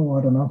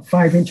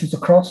 5 inches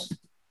across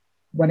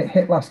when it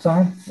hit last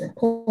time. It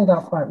pulled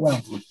out quite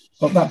well,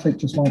 but that bit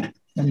just won't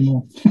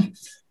anymore.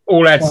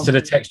 All adds to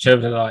the texture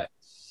of the light.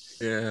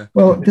 Yeah.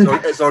 Well,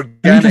 it's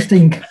organic.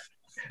 Interesting.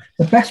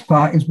 The best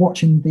part is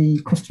watching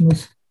the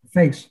customer's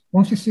face.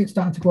 Once you see it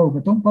starting to go over,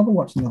 don't bother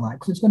watching the light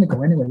because it's going to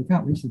go anyway. You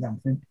can't reach the damn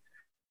thing.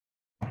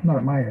 Not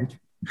at my age.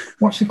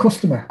 Watch the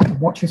customer and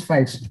watch his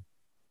face.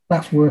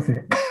 That's worth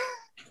it.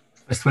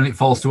 Just when it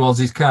falls towards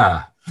his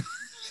car.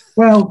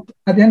 Well,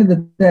 at the end of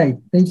the day,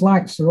 these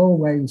lights are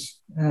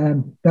always,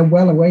 they're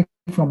well away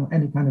from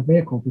any kind of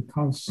vehicle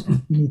because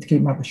you need to keep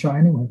them out the shot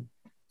anyway.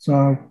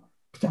 So,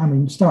 I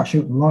mean, you start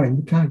shooting a lorry,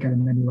 you can't get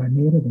them anywhere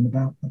nearer than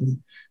about maybe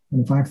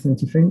 25,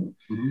 30 feet.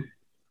 Mm-hmm.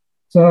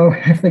 So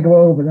if they go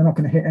over, they're not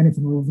going to hit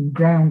anything other than the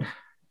ground.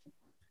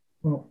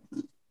 Well,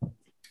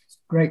 it's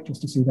great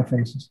just to see their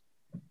faces.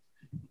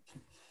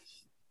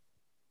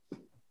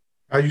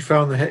 How you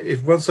found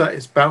if once that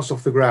is bounced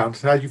off the ground,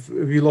 have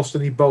you lost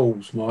any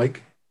bowls,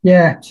 Mike?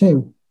 Yeah,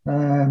 2.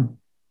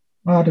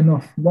 Hard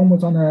enough. One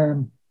was on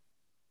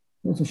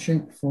it was a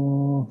shoot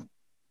for,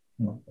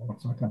 I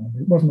can't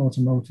remember. It wasn't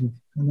automotive.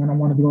 And then on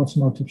one of the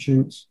automotive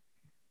shoots,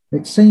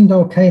 it seemed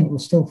okay and it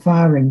was still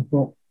firing,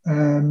 but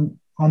on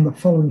the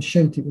following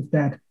shoot, it was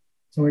dead.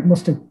 So it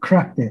must have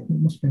cracked it. It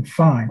must have been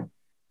fine.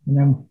 And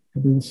then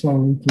there'll be the slow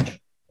leakage.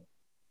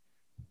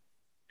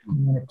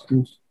 And then it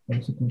goes,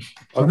 basically.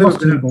 So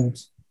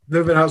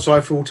never been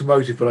outside for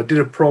automotive, but I did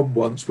a prom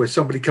once where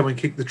somebody come and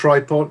kicked the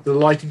tripod, the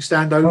lighting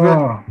stand over.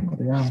 Oh,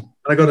 yeah. And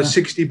I got a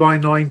 60 by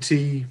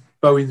 90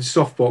 Boeing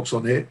softbox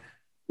on it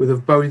with a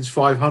Boeing's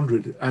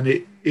 500, and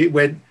it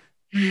went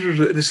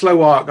in a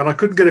slow arc, and I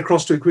couldn't get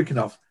across to it quick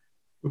enough.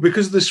 But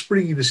because of the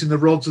springiness in the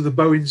rods of the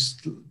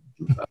Boeing's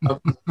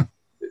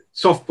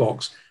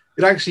softbox,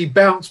 it actually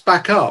bounced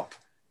back up,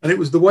 and it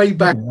was the way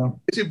back.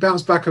 As it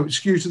bounced back up, it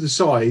skewed to the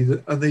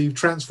side, and the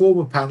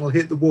transformer panel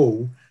hit the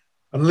wall,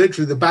 and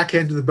literally the back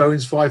end of the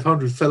Boeing's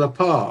 500 fell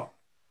apart.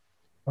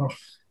 Oh.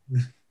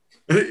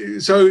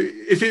 So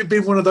if it had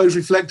been one of those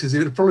reflectors, it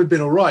would have probably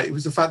been all right. It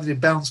was the fact that it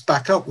bounced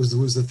back up was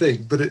the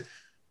thing. But it,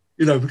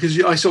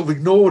 because I sort of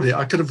ignored it,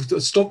 I could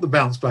have stopped the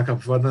bounce back up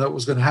if I knew that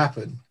was going to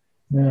happen.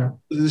 Yeah.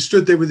 I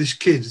stood there with this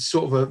kid,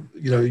 sort of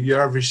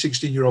your average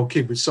 16-year-old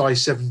kid with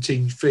size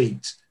 17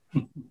 feet.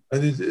 And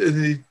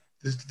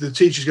the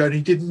teacher's going,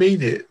 he didn't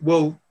mean it.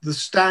 Well, the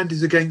stand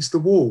is against the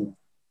wall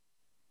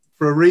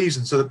for a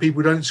reason, so that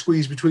people don't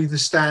squeeze between the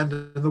stand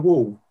and the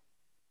wall.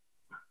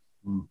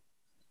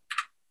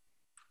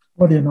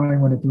 Bloody annoying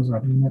when it does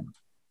that, isn't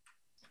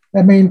it?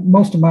 I mean,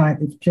 most of mine,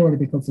 it's purely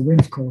because the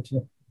wind's caught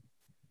you.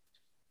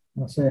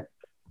 That's it.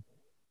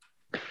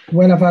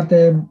 When I've had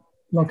the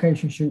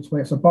location shoots where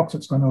it's a box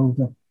that's gone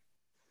over,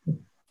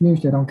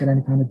 usually I don't get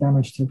any kind of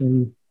damage to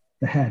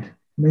the head.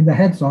 I mean, the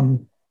heads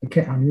on the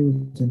kit I'm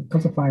using,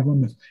 because of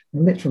 500s,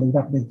 they're literally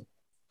that big.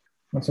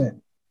 That's it.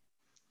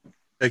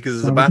 Because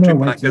it's a battery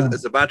pack.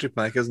 It's a battery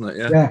pack, isn't it?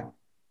 Yeah.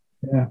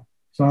 Yeah.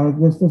 So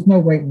there's no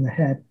weight in the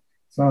head.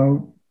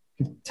 So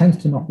it tends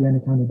to not be any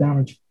kind of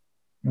damage.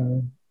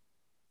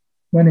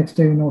 When it's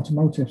doing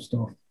automotive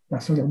stuff,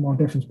 that's a little more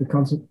different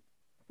because,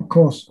 of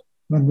course,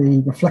 when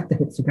the reflector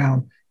hits the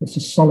ground, it's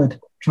a solid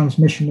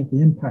transmission of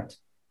the impact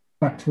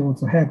back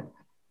towards the head.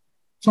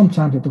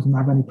 Sometimes it doesn't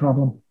have any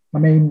problem. I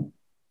mean,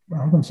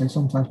 well, I'm going to say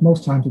sometimes,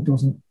 most times it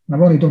doesn't. I've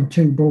only done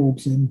 2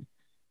 bulbs in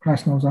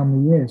Christ knows how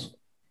many years.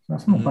 So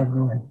that's not bad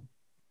going.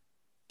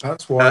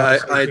 That's why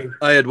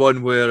I had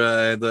one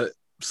where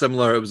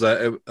similar. It was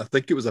I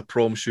think it was a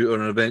prom shoot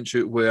or an event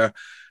shoot where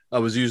I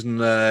was using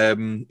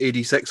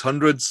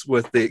 8600s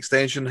with the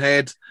extension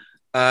head,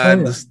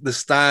 and the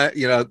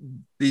stand.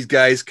 These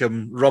guys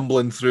come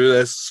rumbling through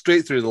this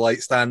straight through the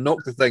light stand,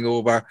 knocked the thing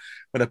over.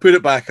 When I put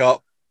it back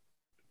up,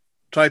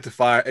 tried to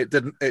fire, it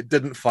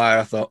didn't fire.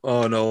 I thought,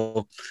 oh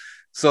no.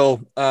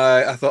 So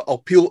I thought I'll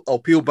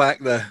peel back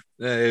the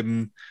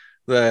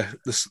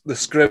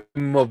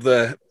scrim of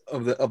the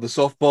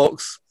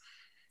softbox,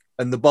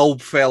 and the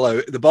bulb fell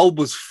out. The bulb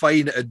was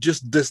fine; it had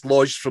just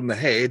dislodged from the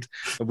head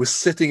and was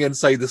sitting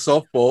inside the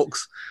softbox.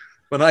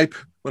 When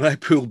I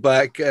pulled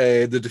back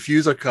the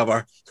diffuser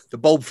cover, the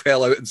bulb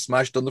fell out and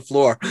smashed on the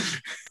floor.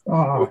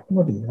 Oh,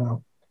 bloody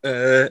hell!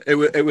 It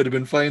would have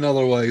been fine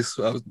otherwise.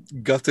 I was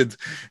gutted.